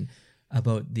complain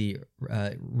about the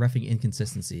reffing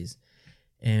inconsistencies.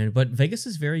 But Vegas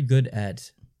is very good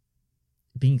at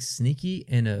being sneaky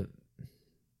and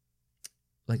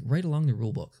right along the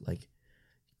rule book. Like,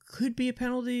 could be a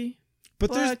penalty.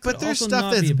 But there's could there's also stuff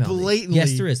not be that's a penalty. blatantly.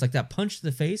 Yes, there is. Like that punch to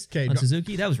the face Okay, on no.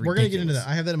 Suzuki. That was ridiculous. We're going to get into that.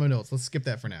 I have that in my notes. Let's skip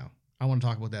that for now. I want to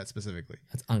talk about that specifically.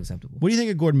 That's unacceptable. What do you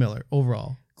think of Gord Miller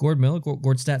overall? Gord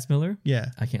Stats Miller. Yeah.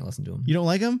 I can't listen to him. You don't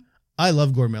like him? I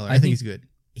love Gord Miller. I think he's good.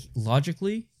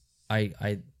 Logically,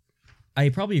 I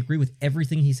probably agree with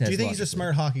everything he says. Do you think he's a logically.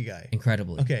 smart hockey guy?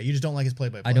 Incredibly. Okay, you just don't like his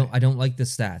play-by-play. I don't like the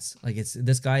stats. Like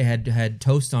this guy had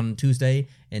toast on Tuesday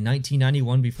in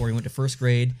 1991 before he went to first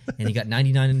grade, and he got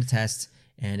 99 in the test.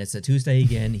 And it's a Tuesday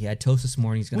again. He had toast this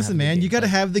morning. He's gonna Listen, have a good man, you game. got to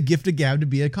have the gift of gab to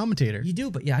be a commentator. You do,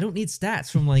 but yeah, I don't need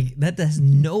stats from like that. Has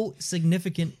no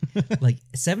significant. Like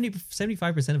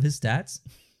 75% of his stats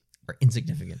are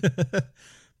insignificant.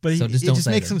 But So it just don't just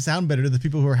say makes them. him sound better to the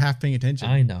people who are half paying attention.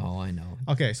 I know.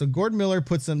 Okay, so Gord Miller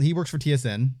he works for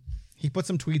TSN. He put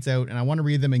some tweets out, and I want to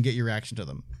read them and get your reaction to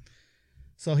them.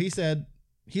 So he said,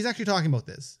 he's actually talking about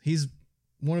this. He's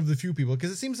one of the few people,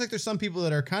 because it seems like there's some people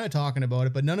that are kind of talking about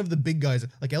it, but none of the big guys,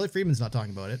 like Elliot Friedman's not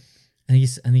talking about it. I think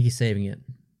he's saving it.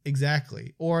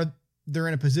 Exactly. Or they're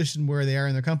in a position where they are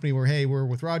in their company where, hey, we're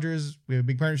with Rogers, we have a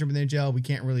big partnership with the NHL, we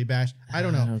can't really bash. I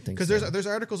don't know. I don't think because so. there's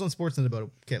articles on Sportsnet about it.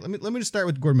 Okay, let me just start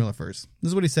with Gord Miller first. This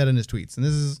is what he said in his tweets, and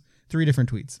this is 3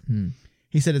 different tweets.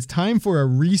 He said, it's time for a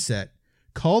reset.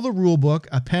 Call the rule book.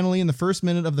 A penalty in the first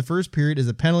minute of the first period is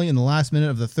a penalty in the last minute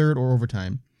of the third or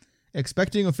overtime.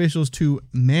 Expecting officials to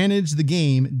manage the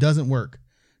game doesn't work.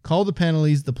 Call the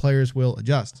penalties, the players will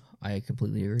adjust. I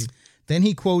completely agree. Then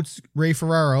he quotes Ray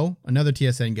Ferraro, another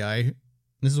TSN guy.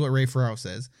 This is what Ray Ferraro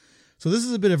says. So this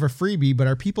is a bit of a freebie, but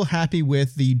are people happy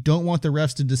with the don't want the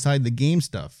refs to decide the game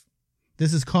stuff?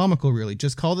 This is comical, really.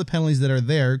 Just call the penalties that are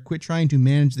there. Quit trying to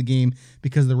manage the game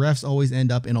because the refs always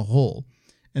end up in a hole.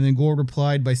 And then Gord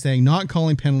replied by saying not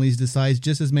calling penalties decides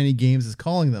just as many games as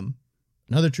calling them.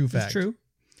 Another true fact. That's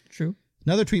true.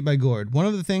 Another tweet by Gord. One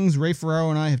of the things Ray Ferraro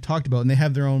and I have talked about, and they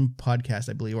have their own podcast,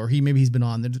 I believe, or he's been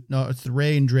on. No, it's the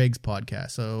Ray and Dregs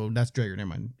podcast. So that's Drager. Never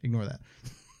mind. Ignore that.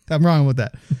 I'm wrong with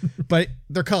that. But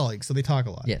they're colleagues, so they talk a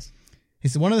lot. Yes. He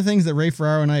said, one of the things that Ray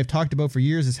Ferraro and I have talked about for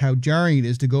years is how jarring it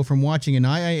is to go from watching an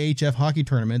IIHF hockey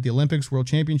tournament, the Olympics, World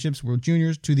Championships, World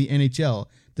Juniors, to the NHL.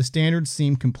 The standards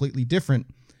seem completely different.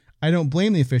 I don't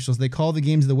blame the officials. They call the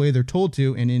games the way they're told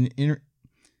to, and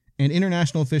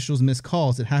international officials miss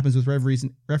calls. It happens with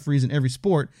referees in every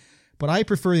sport. But I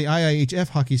prefer the IIHF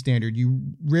hockey standard. You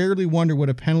rarely wonder what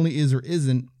a penalty is or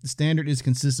isn't. The standard is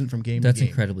consistent from game to game. That's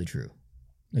incredibly true.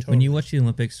 Like when you watch the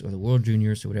Olympics or the World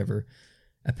Juniors or whatever,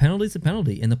 a penalty is a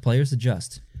penalty, and the players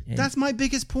adjust. And that's my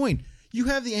biggest point. You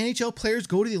have the NHL players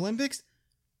go to the Olympics.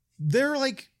 They're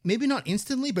like, maybe not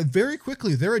instantly, but very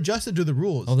quickly, they're adjusted to the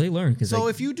rules. Oh, they learn. So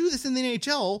if you do this in the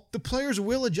NHL, the players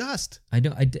will adjust.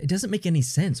 It doesn't make any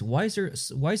sense. Why is there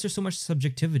so much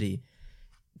subjectivity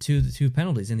to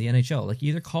penalties in the NHL? Like, you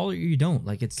either call it or you don't.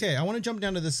 Like, it's okay. I want to jump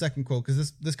down to this second quote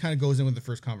because this kind of goes in with the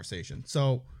first conversation.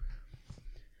 So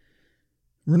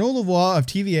Renaud Lavoie of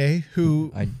TVA,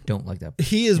 who I don't like that.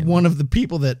 He is one of the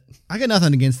people that I got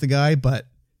nothing against the guy, but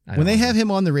when they have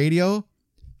him on the radio,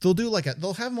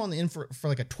 they'll have him on the in for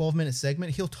like a 12-minute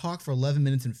segment. He'll talk for 11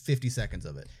 minutes and 50 seconds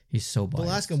of it. He's so biased.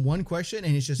 They'll ask him one question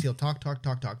and he'll talk.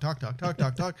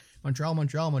 Montreal.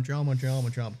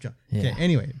 Yeah. Okay,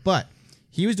 anyway, but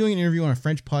he was doing an interview on a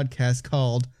French podcast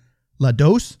called La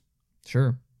Dose.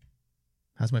 Sure.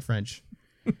 How's my French?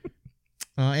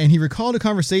 And he recalled a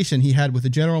conversation he had with a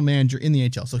general manager in the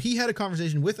NHL. So he had a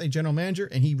conversation with a general manager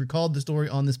and he recalled the story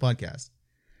on this podcast.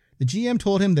 The GM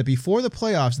told him that before the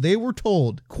playoffs, they were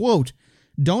told, quote,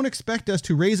 don't expect us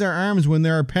to raise our arms when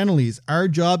there are penalties. Our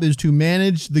job is to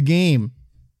manage the game.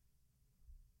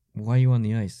 Why are you on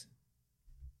the ice?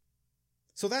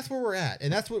 So that's where we're at.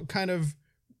 And that's what kind of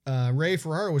Ray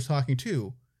Ferraro was talking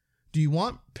to. Do you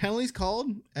want penalties called,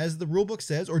 as the rulebook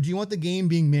says, or do you want the game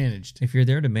being managed? If you're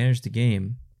there to manage the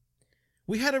game.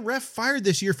 We had a ref fired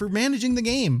this year for managing the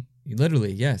game.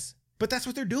 Literally, yes. But that's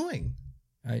what they're doing.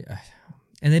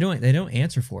 And they don't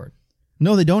answer for it.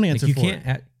 No, they don't answer for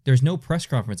it. There's no press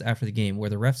conference after the game where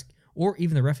the refs or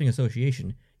even the Reffing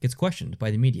Association gets questioned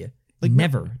by the media. Like,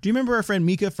 never. Do you remember our friend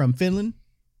Mika from Finland?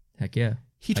 Heck yeah.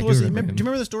 He told us. Do you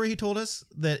remember the story he told us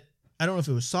that, I don't know if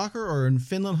it was soccer or in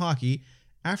Finland hockey,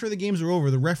 after the games are over,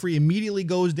 the referee immediately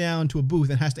goes down to a booth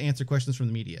and has to answer questions from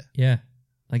the media. Yeah.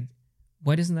 Like,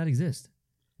 why doesn't that exist?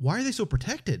 Why are they so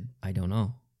protected? I don't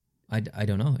know. I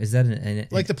don't know. Is that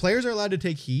like the players are allowed to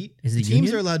take heat? Is the the teams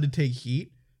union? are allowed to take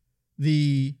heat?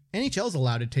 The NHL is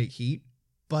allowed to take heat,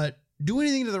 but do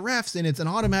anything to the refs and it's an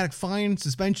automatic fine,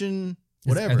 suspension,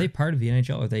 whatever. Are they part of the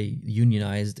NHL? Or are they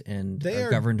unionized and are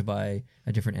governed by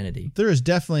a different entity? There has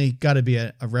definitely got to be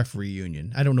a referee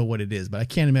union. I don't know what it is, but I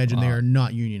can't imagine they are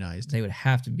not unionized. They would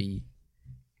have to be.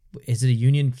 Is it a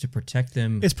union to protect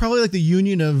them? It's probably like the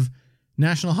union of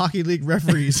National Hockey League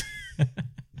referees.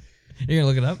 You're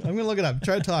gonna look it up? I'm gonna look it up.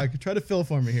 Try to talk. Try to fill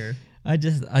for me here. I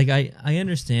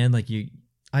understand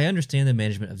I understand the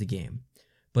management of the game.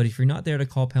 But if you're not there to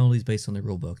call penalties based on the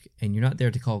rule book, and you're not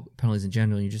there to call penalties in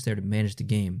general, and you're just there to manage the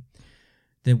game,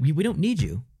 then we don't need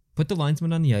you. Put the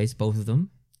linesmen on the ice, both of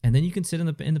them, and then you can sit in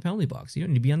the penalty box. You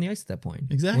don't need to be on the ice at that point.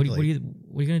 Exactly. What are you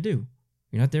gonna do?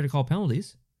 You're not there to call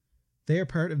penalties. They are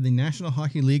part of the National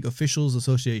Hockey League Officials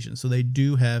Association, so they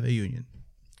do have a union.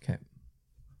 Okay.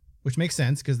 Which makes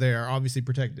sense because they are obviously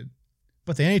protected.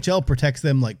 But the NHL protects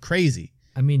them like crazy.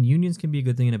 I mean, unions can be a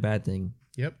good thing and a bad thing.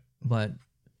 Yep. But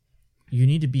you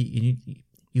need to be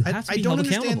you have to be held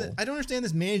accountable. I don't understand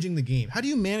this managing the game. How do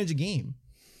you manage a game?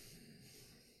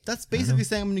 That's basically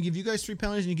saying I'm going to give you guys 3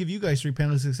 penalties and you give you guys 3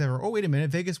 penalties, etc. Oh, wait a minute.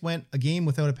 Vegas went a game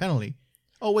without a penalty.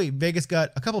 oh wait, Vegas got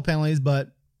a couple penalties,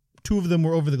 but 2 of them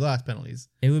were over the glass penalties.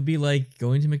 It would be like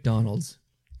going to McDonald's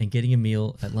and getting a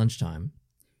meal at lunchtime,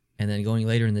 and then going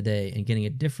later in the day and getting a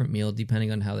different meal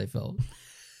depending on how they felt,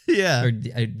 Yeah. or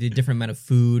the different amount of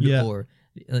food, Yeah. or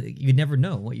you'd never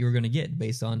know what you were going to get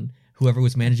based on whoever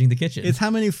was managing the kitchen. It's how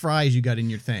many fries you got in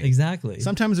your thing. exactly.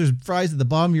 Sometimes there's fries at the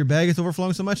bottom of your bag. It's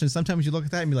overflowing so much. And sometimes you look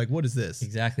at that and be like, what is this?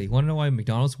 Exactly. You want to know why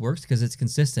McDonald's works? Because it's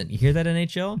consistent. You hear that,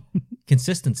 NHL?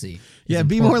 Consistency. is Yeah,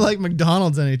 be more important. like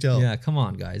McDonald's NHL. Yeah, come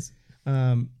on, guys.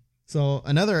 So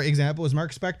another example is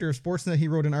Mark Spector of Sportsnet. He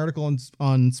wrote an article on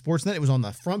Sportsnet. It was on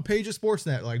the front page of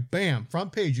Sportsnet. Like, bam,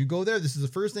 front page. You go there. This is the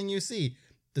first thing you see.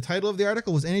 The title of the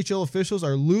article was NHL officials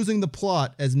are losing the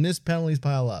plot as missed penalties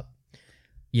pile up.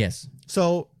 Yes.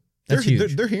 So That's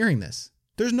huge. they're hearing this.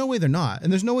 There's no way they're not.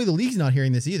 And there's no way the league's not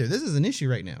hearing this either. This is an issue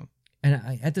right now.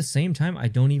 And at the same time, I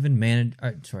don't even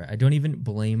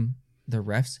blame the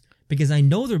refs because I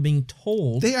know they're being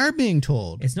told. They are being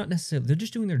told. It's not necessarily, they're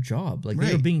just doing their job. Like, they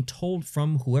are Right. being told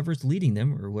from whoever's leading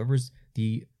them or whoever's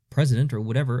the president or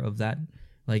whatever of that.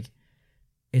 Like,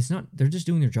 it's not, they're just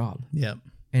doing their job. Yeah.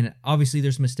 And obviously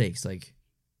there's mistakes. Like,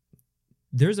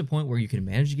 there's a point where you can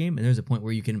manage the game and there's a point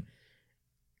where you can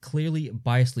clearly,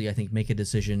 biasedly, I think, make a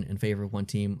decision in favor of one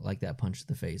team, like that punch to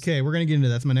the face. Okay, we're going to get into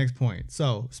that. That's my next point.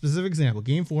 So, specific example,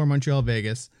 Game 4,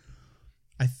 Montreal-Vegas.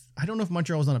 I don't know if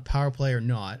Montreal was on a power play or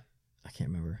not. I can't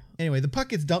remember. Anyway, the puck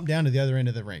gets dumped down to the other end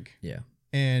of the rink. Yeah.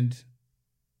 And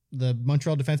the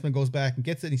Montreal defenseman goes back and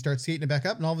gets it, and he starts skating it back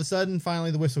up, and all of a sudden, finally,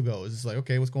 the whistle goes. It's like,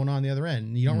 okay, what's going on the other end?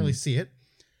 And you don't really see it.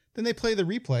 Then they play the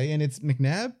replay, and it's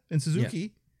McNabb and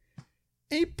Suzuki.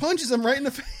 And he punches him right in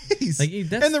the face. Like,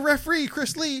 that's- and the referee,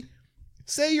 Chris Lee,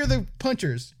 say you're the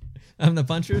punchers. I'm the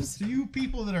punchers? To you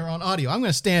people that are on audio, I'm going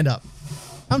to stand up.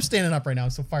 I'm standing up right now. I'm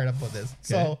so fired up about this.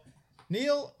 So,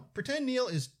 pretend Neil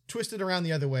is twisted around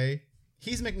the other way.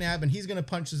 He's McNabb, and he's going to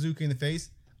punch Suzuki in the face.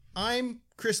 I'm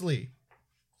Chris Lee.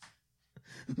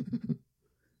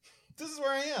 This is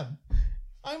where I am.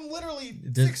 I'm literally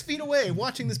 6 feet away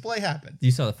watching this play happen.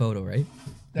 You saw the photo, right?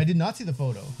 I did not see the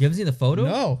photo. You haven't seen the photo?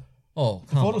 No. Oh,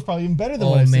 The come photo's on. probably even better than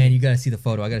Oh, what I've man, seen. you got to see the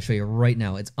photo. I got to show you right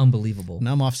now. It's unbelievable.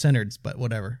 Now I'm off-centered, but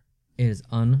whatever. It is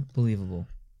unbelievable.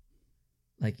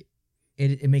 Like,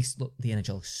 it makes the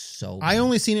NHL look so I bad.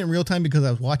 only seen it in real time because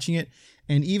I was watching it,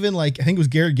 and even like I think it was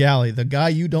Garrett Galley, the guy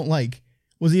you don't like,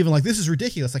 was even like, "This is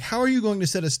ridiculous! Like, how are you going to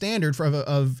set a standard for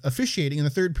of officiating in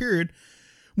the third period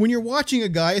when you're watching a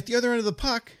guy at the other end of the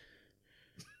puck?"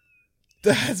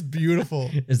 That's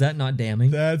beautiful. Is that not damning?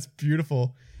 That's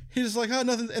beautiful. He's just like, "Oh,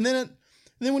 nothing," and then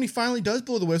when he finally does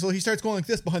blow the whistle, he starts going like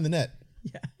this behind the net.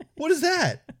 Yeah. What is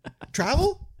that?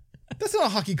 Travel? That's not a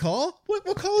hockey call. What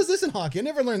call is this in hockey? I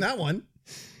never learned that one.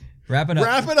 Wrap it up.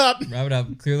 Wrap it up. Wrap it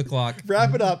up. Clear the clock.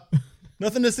 Wrap it up.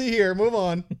 Nothing to see here. Move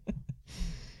on.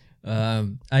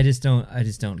 I just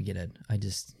don't get it.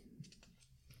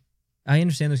 I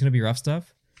understand there's going to be rough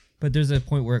stuff, but there's a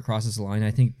point where it crosses the line.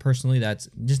 I think personally that's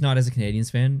just not as a Canadiens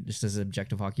fan, just as an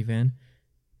objective hockey fan.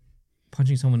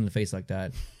 Punching someone in the face like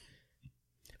that.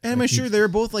 And I'm sure they were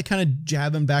both like kind of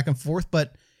jabbing back and forth,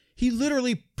 but he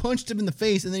literally punched him in the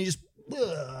face and then he just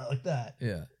like that.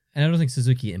 Yeah. And I don't think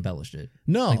Suzuki embellished it.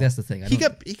 No, Like, that's the thing. He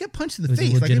got punched in the It was a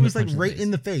face. Like it legitimate was like punch in the right face.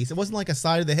 in the face. It wasn't like a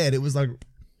side of the head. It was like,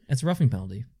 It's a roughing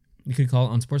penalty. You could call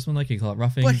it unsportsmanlike. You could call it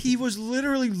roughing. but he was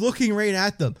literally looking right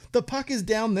at them. The puck is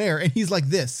down there and he's like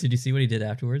this. Did you see what he did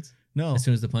afterwards? No, As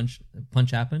soon as the punch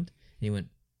happened, he went.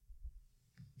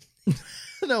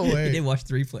 no He way. did watch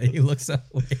the replay. He looks that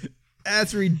way.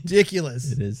 That's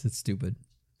ridiculous. It is. It's stupid.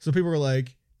 So people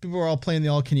were all playing the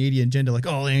all Canadian agenda, like,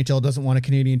 oh, the NHL doesn't want a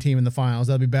Canadian team in the finals.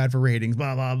 That'll be bad for ratings.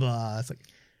 Blah blah blah. It's like,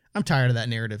 I'm tired of that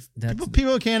narrative.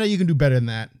 People in Canada, you can do better than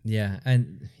that. Yeah,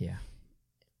 and yeah.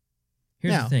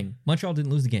 Here's Now- the thing: Montreal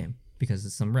didn't lose the game because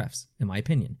of some refs, in my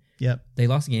opinion. Yep. They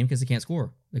lost the game because they can't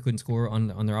score. They couldn't score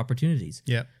on their opportunities.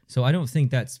 Yep. So I don't think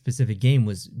that specific game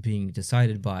was being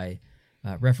decided by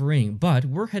refereeing. But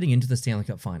we're heading into the Stanley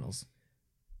Cup Finals,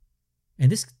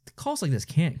 and calls like this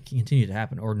can't continue to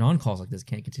happen, or non-calls like this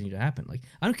can't continue to happen. Like,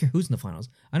 I don't care who's in the finals.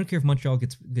 I don't care if Montreal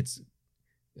gets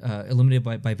eliminated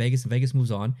by Vegas and Vegas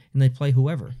moves on and they play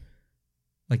whoever.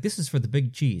 Like, this is for the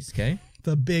big cheese, okay?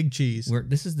 The big cheese.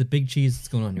 This is the big cheese that's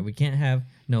going on here. We can't have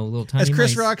no little tiny As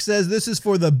Chris mice. Rock says, this is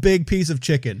for the big piece of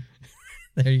chicken.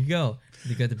 There you go.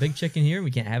 You got the big chicken here.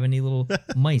 We can't have any little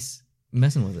mice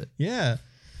messing with it. Yeah.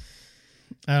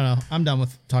 I don't know. I'm done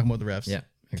with talking about the refs. Yeah.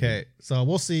 Okay. So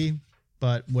we'll see,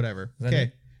 but whatever. that Okay.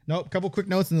 it? Nope. Couple quick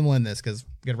notes and then we'll end this because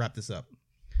we got to wrap this up.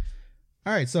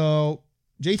 All right. So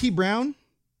JT Brown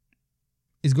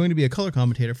is going to be a color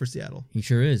commentator for Seattle. He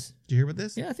sure is. Did you hear about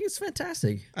this? Yeah, I think it's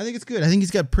fantastic. I think it's good. I think he's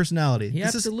got personality. He This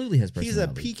is- absolutely has He's a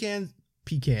personality.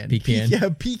 Pecan. Pecan. Yeah,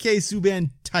 PK Subban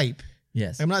type.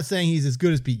 Yes. I'm not saying he's as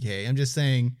good as PK. I'm just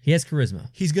saying He has charisma.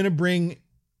 he's going to bring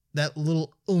that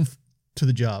little oomph to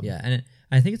the job. Yeah, and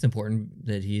I think it's important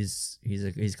that he's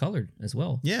colored as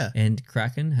well. Yeah. And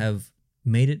Kraken have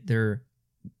made it their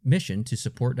mission to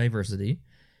support diversity,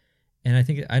 and I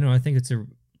think it's a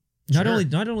not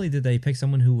only did they pick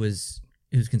someone who's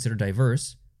considered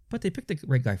diverse, but they picked the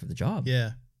right guy for the job.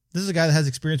 Yeah. This is a guy that has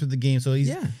experience with the game, so he's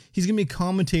going to be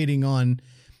commentating on,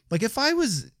 like, if I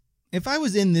was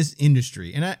in this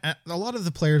industry, and a lot of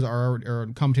the players or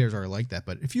commentators are like that,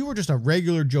 but if you were just a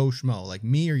regular Joe Schmo, like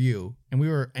me or you, and we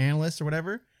were analysts or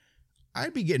whatever,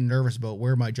 I'd be getting nervous about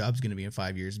where my job's going to be in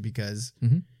 5 years, because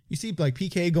you see like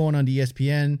PK going on to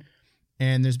ESPN,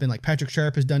 and there's been like Patrick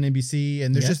Sharp has done NBC,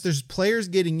 and there's players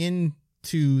getting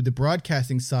into the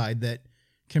broadcasting side that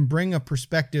can bring a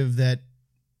perspective that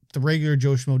the regular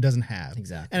Joe Schmo doesn't have.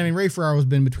 Exactly. And I mean, Ray Ferraro's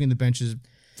been between the benches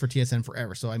for TSN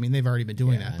forever, so I mean, they've already been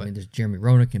doing that. But I mean, there's Jeremy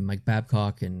Roenick and Mike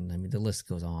Babcock, and I mean, the list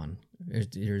goes on.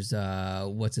 There's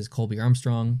what's his Colby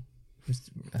Armstrong.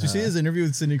 Did you see his interview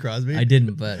with Sidney Crosby? I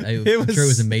didn't, but I'm sure it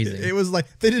was amazing. It was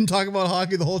like they didn't talk about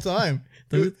hockey the whole time.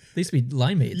 They used to be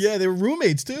line mates. Yeah, they were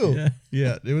roommates too.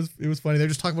 Yeah, it was funny. They're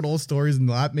just talking about old stories and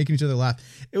making each other laugh.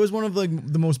 It was one of like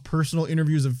the most personal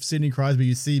interviews of Sidney Crosby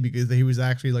you see, because he was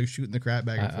actually like shooting the crap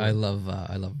back and forth.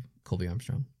 I love Colby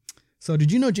Armstrong. So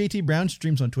did you know JT Brown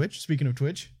streams on Twitch? Speaking of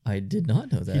Twitch, I did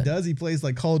not know that. he does. He plays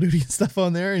like Call of Duty and stuff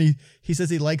on there, and he says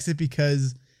he likes it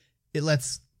because it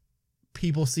lets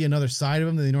people see another side of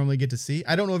him that they normally get to see.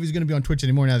 I don't know if he's going to be on Twitch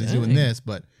anymore now that he's doing this,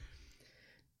 but.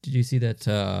 Did you see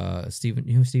that Steven?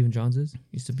 You know who Steven Johns is?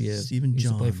 Used to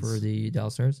play for the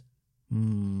Dallas Stars.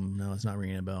 No, it's not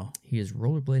ringing a bell. He is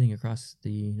rollerblading across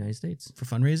the United States For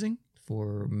fundraising?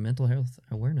 for mental health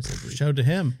awareness. I believe. Shout out to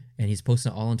him. And he's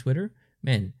posting it all on Twitter.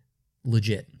 Man,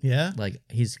 legit. Yeah? Like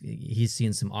he's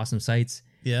seen some awesome sights.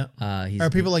 Yeah. He's Are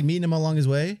people like meeting him along his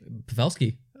way?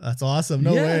 Pavelski. That's awesome.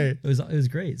 No way. It was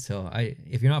great. So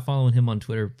if you're not following him on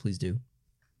Twitter, please do.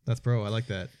 That's pro. I like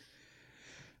that.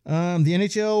 The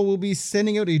NHL will be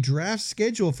sending out a draft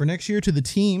schedule for next year to the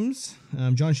teams.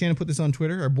 John Shannon put this on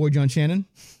Twitter. Our boy John Shannon,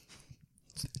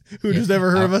 who just never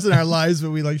heard of us in our lives,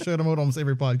 but we like shout him out almost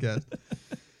every podcast.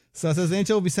 So it says the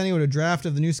NHL will be sending out a draft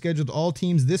of the new schedule to all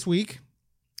teams this week,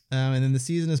 and then the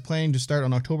season is planning to start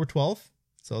on October 12th.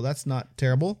 So that's not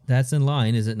terrible. That's in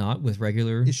line, is it not, with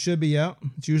regular? It should be out.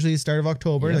 It's usually the start of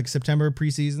October, like September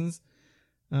preseasons.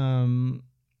 And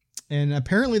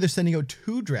apparently they're sending out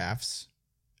 2 drafts.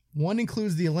 One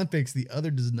includes the Olympics, the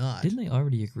other does not. Didn't they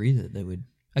already agree that they would?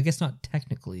 I guess not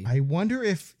technically. I wonder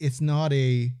if it's not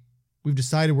we've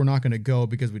decided we're not going to go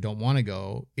because we don't want to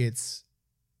go. It's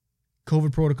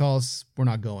COVID protocols, we're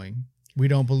not going. We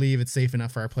don't believe it's safe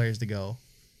enough for our players to go.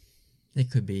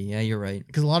 It could be. Yeah, you're right.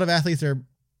 Because a lot of athletes are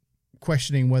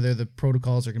questioning whether the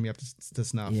protocols are going to be up to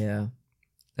snuff. Yeah.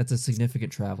 That's a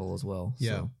significant travel as well.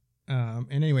 Yeah. So.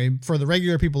 And anyway, for the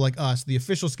regular people like us, the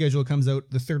official schedule comes out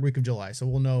the 3rd week of July. So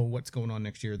we'll know what's going on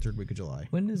next year, the 3rd week of July.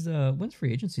 When's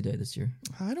free agency day this year?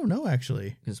 I don't know,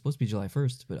 actually. It's supposed to be July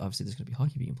 1st, but obviously there's going to be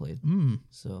hockey being played.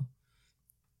 So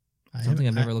Something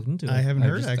I've never looked into. I haven't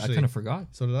heard, actually. I kind of forgot.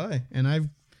 So did I. And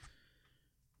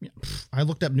I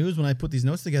looked up news when I put these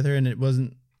notes together, and it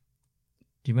wasn't.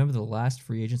 Do you remember the last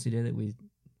free agency day that we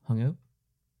hung out?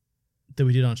 That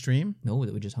we did on stream? No,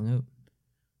 that we just hung out.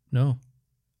 No.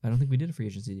 I don't think we did a free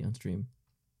agency on stream.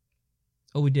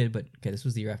 Oh, we did, but okay, this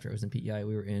was the year after. I was in PEI.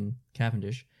 We were in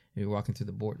Cavendish, and we were walking through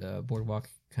the boardwalk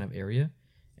kind of area,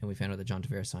 and we found out that John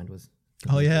Tavares signed with.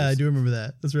 Oh, yeah, I do remember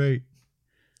that. That's right.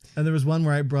 And there was one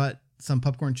where I brought some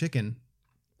popcorn chicken.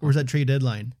 Or was that trade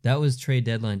deadline? That was trade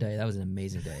deadline day. That was an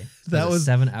amazing day. That was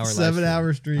a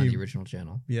 7-hour stream on the original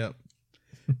channel. Yep.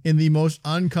 In the most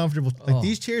uncomfortable. Like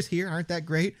these chairs here aren't that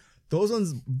great. Those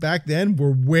ones back then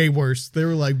were way worse. They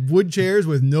were like wood chairs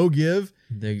with no give.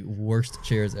 The worst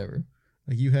chairs ever.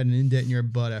 Like you had an indent in your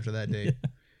butt after that day.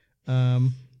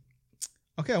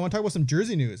 Okay, I want to talk about some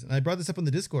Jersey news. And I brought this up on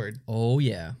the Discord. Oh,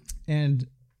 yeah. And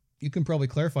you can probably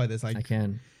clarify this. I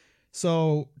can.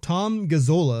 So Tom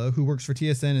Gazzola, who works for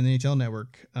TSN and the NHL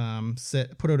Network,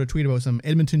 put out a tweet about some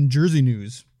Edmonton Jersey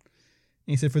news.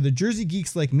 And he said, for the Jersey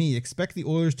geeks like me, expect the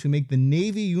Oilers to make the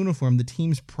navy uniform the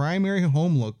team's primary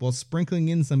home look while sprinkling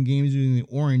in some games using the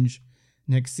orange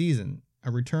next season.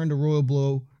 A return to Royal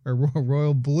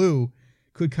Blue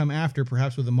could come after,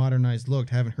 perhaps with a modernized look.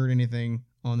 Haven't heard anything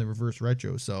on the reverse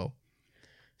retro. So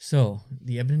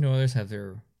the Edmonton Oilers have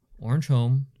their orange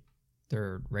home,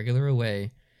 their regular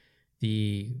away,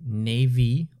 the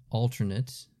navy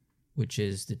alternate, which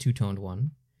is the two-toned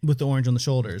one. With the orange on the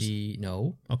shoulders.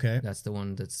 No. Okay. That's the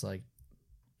one that's like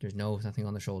There's nothing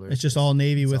on the shoulders. It's just all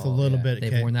navy with a little bit.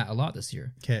 They've Okay. worn that a lot this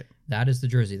year. Okay. That is the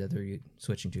jersey that they're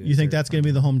switching to. You think that's going to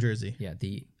be the home jersey? Yeah.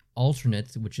 The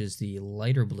alternate, which is the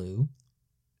lighter blue,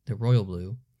 the royal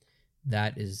blue,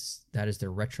 that is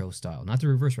their retro style, not the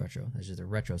reverse retro. That's just the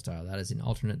retro style. That is an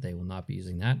alternate. They will not be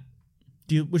using that.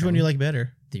 Which one do you like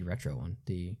better? The retro one.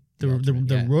 The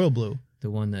royal blue.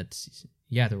 The one that's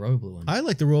the royal blue one. I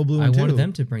like the royal blue one I too. wanted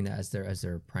them to bring that as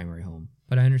their primary home,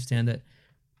 but I understand that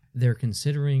they're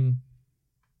considering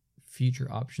future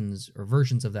options or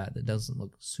versions of that doesn't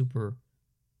look super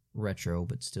retro,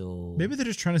 but still. Maybe they're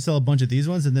just trying to sell a bunch of these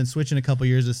ones and then switch in a couple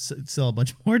years to sell a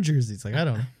bunch more jerseys. Like I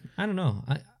don't know. I don't know.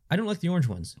 I don't like the orange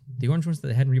ones. The orange ones that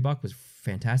they had in Reebok was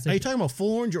fantastic. Are you talking about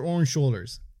full orange or orange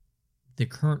shoulders? The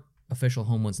current official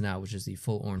home ones now, which is the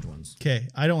full orange ones. Okay,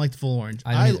 I don't like the full orange.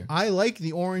 I like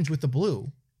the orange with the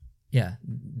blue. Yeah,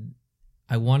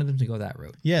 I wanted them to go that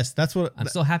route. Yes, that's what I'm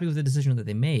still happy with the decision that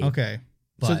they made. Okay,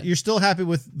 so you're still happy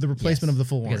with the replacement of the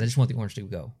full orange? Because I just want the orange to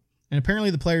go. And apparently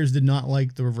the players did not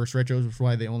like the reverse retros, which is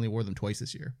why they only wore them twice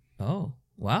this year. Oh,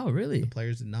 wow, really? The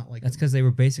players did not like That's them. because they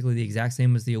were basically the exact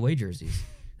same as the away jerseys.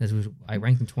 I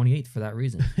ranked them 28th for that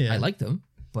reason. Yeah. I like them,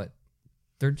 but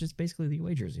they're just basically the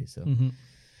away jerseys. So, Mm-hmm.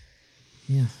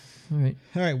 yeah. All right.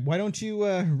 All right, why don't you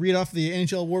read off the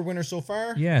NHL award winners so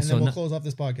far? Yeah, and so then we'll close off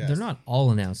this podcast. They're not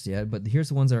all announced yet, but here's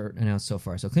the ones that are announced so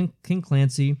far. So King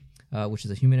Clancy, which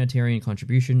is a humanitarian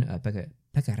contribution,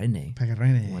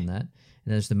 Pekarene won that.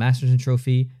 And there's the Masterton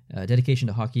Trophy, dedication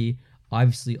to hockey,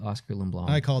 obviously Oscar Lindblom.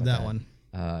 I called that one.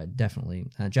 Definitely.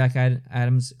 Jack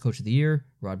Adams, Coach of the Year,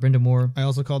 Rod Brindamore, I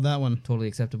also called that one. totally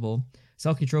acceptable.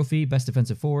 Selke Trophy, Best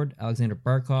Defensive Forward, Alexander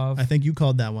Barkov. I think you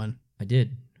called that one. I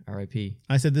did. R.I.P.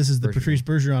 I said this is the Bergeron. Patrice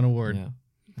Bergeron Award. Yeah.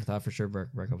 I thought for sure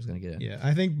Barkov was going to get it. Yeah,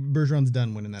 I think Bergeron's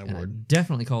done winning that And I award.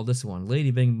 definitely called this one Lady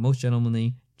Bing, Most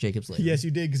Gentlemanly, Jacob Slavin. Yes, you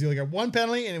did, because you only got one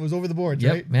penalty and it was over the boards,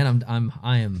 Yep, right? man,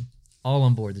 I am all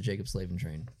on board the Jacob Slavin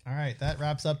train. All right, that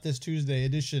wraps up this Tuesday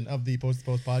edition of the Post to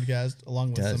Post podcast,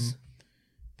 along with some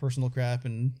personal crap.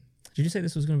 And Did you say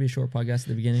this was going to be a short podcast at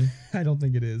the beginning? I don't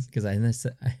think it is. Because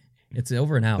it's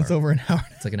over an hour. It's over an hour.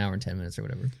 It's like an hour and 10 minutes or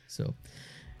whatever. So,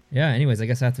 yeah, anyways, I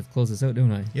guess I have to close this out,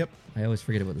 don't I? Yep. I always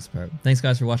forget about this part. Thanks,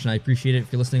 guys, for watching. I appreciate it.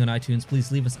 If you're listening on iTunes,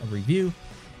 please leave us a review.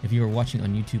 If you are watching on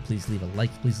YouTube, please leave a like.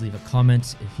 Please leave a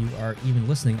comment. If you are even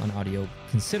listening on audio,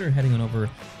 consider heading on over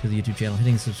to the YouTube channel,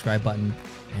 hitting the subscribe button,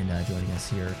 and joining us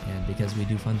here. And because we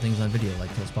do fun things on video,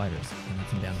 like kill spiders, and you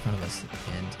come down in front of us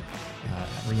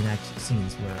and reenact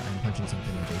scenes where I'm punching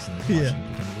something and Jason is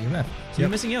watching becoming the ref. So you're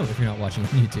missing out if you're not watching on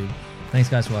YouTube. Thanks,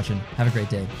 guys, for watching. Have a great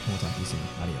day, and we'll talk to you soon.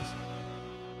 Adios.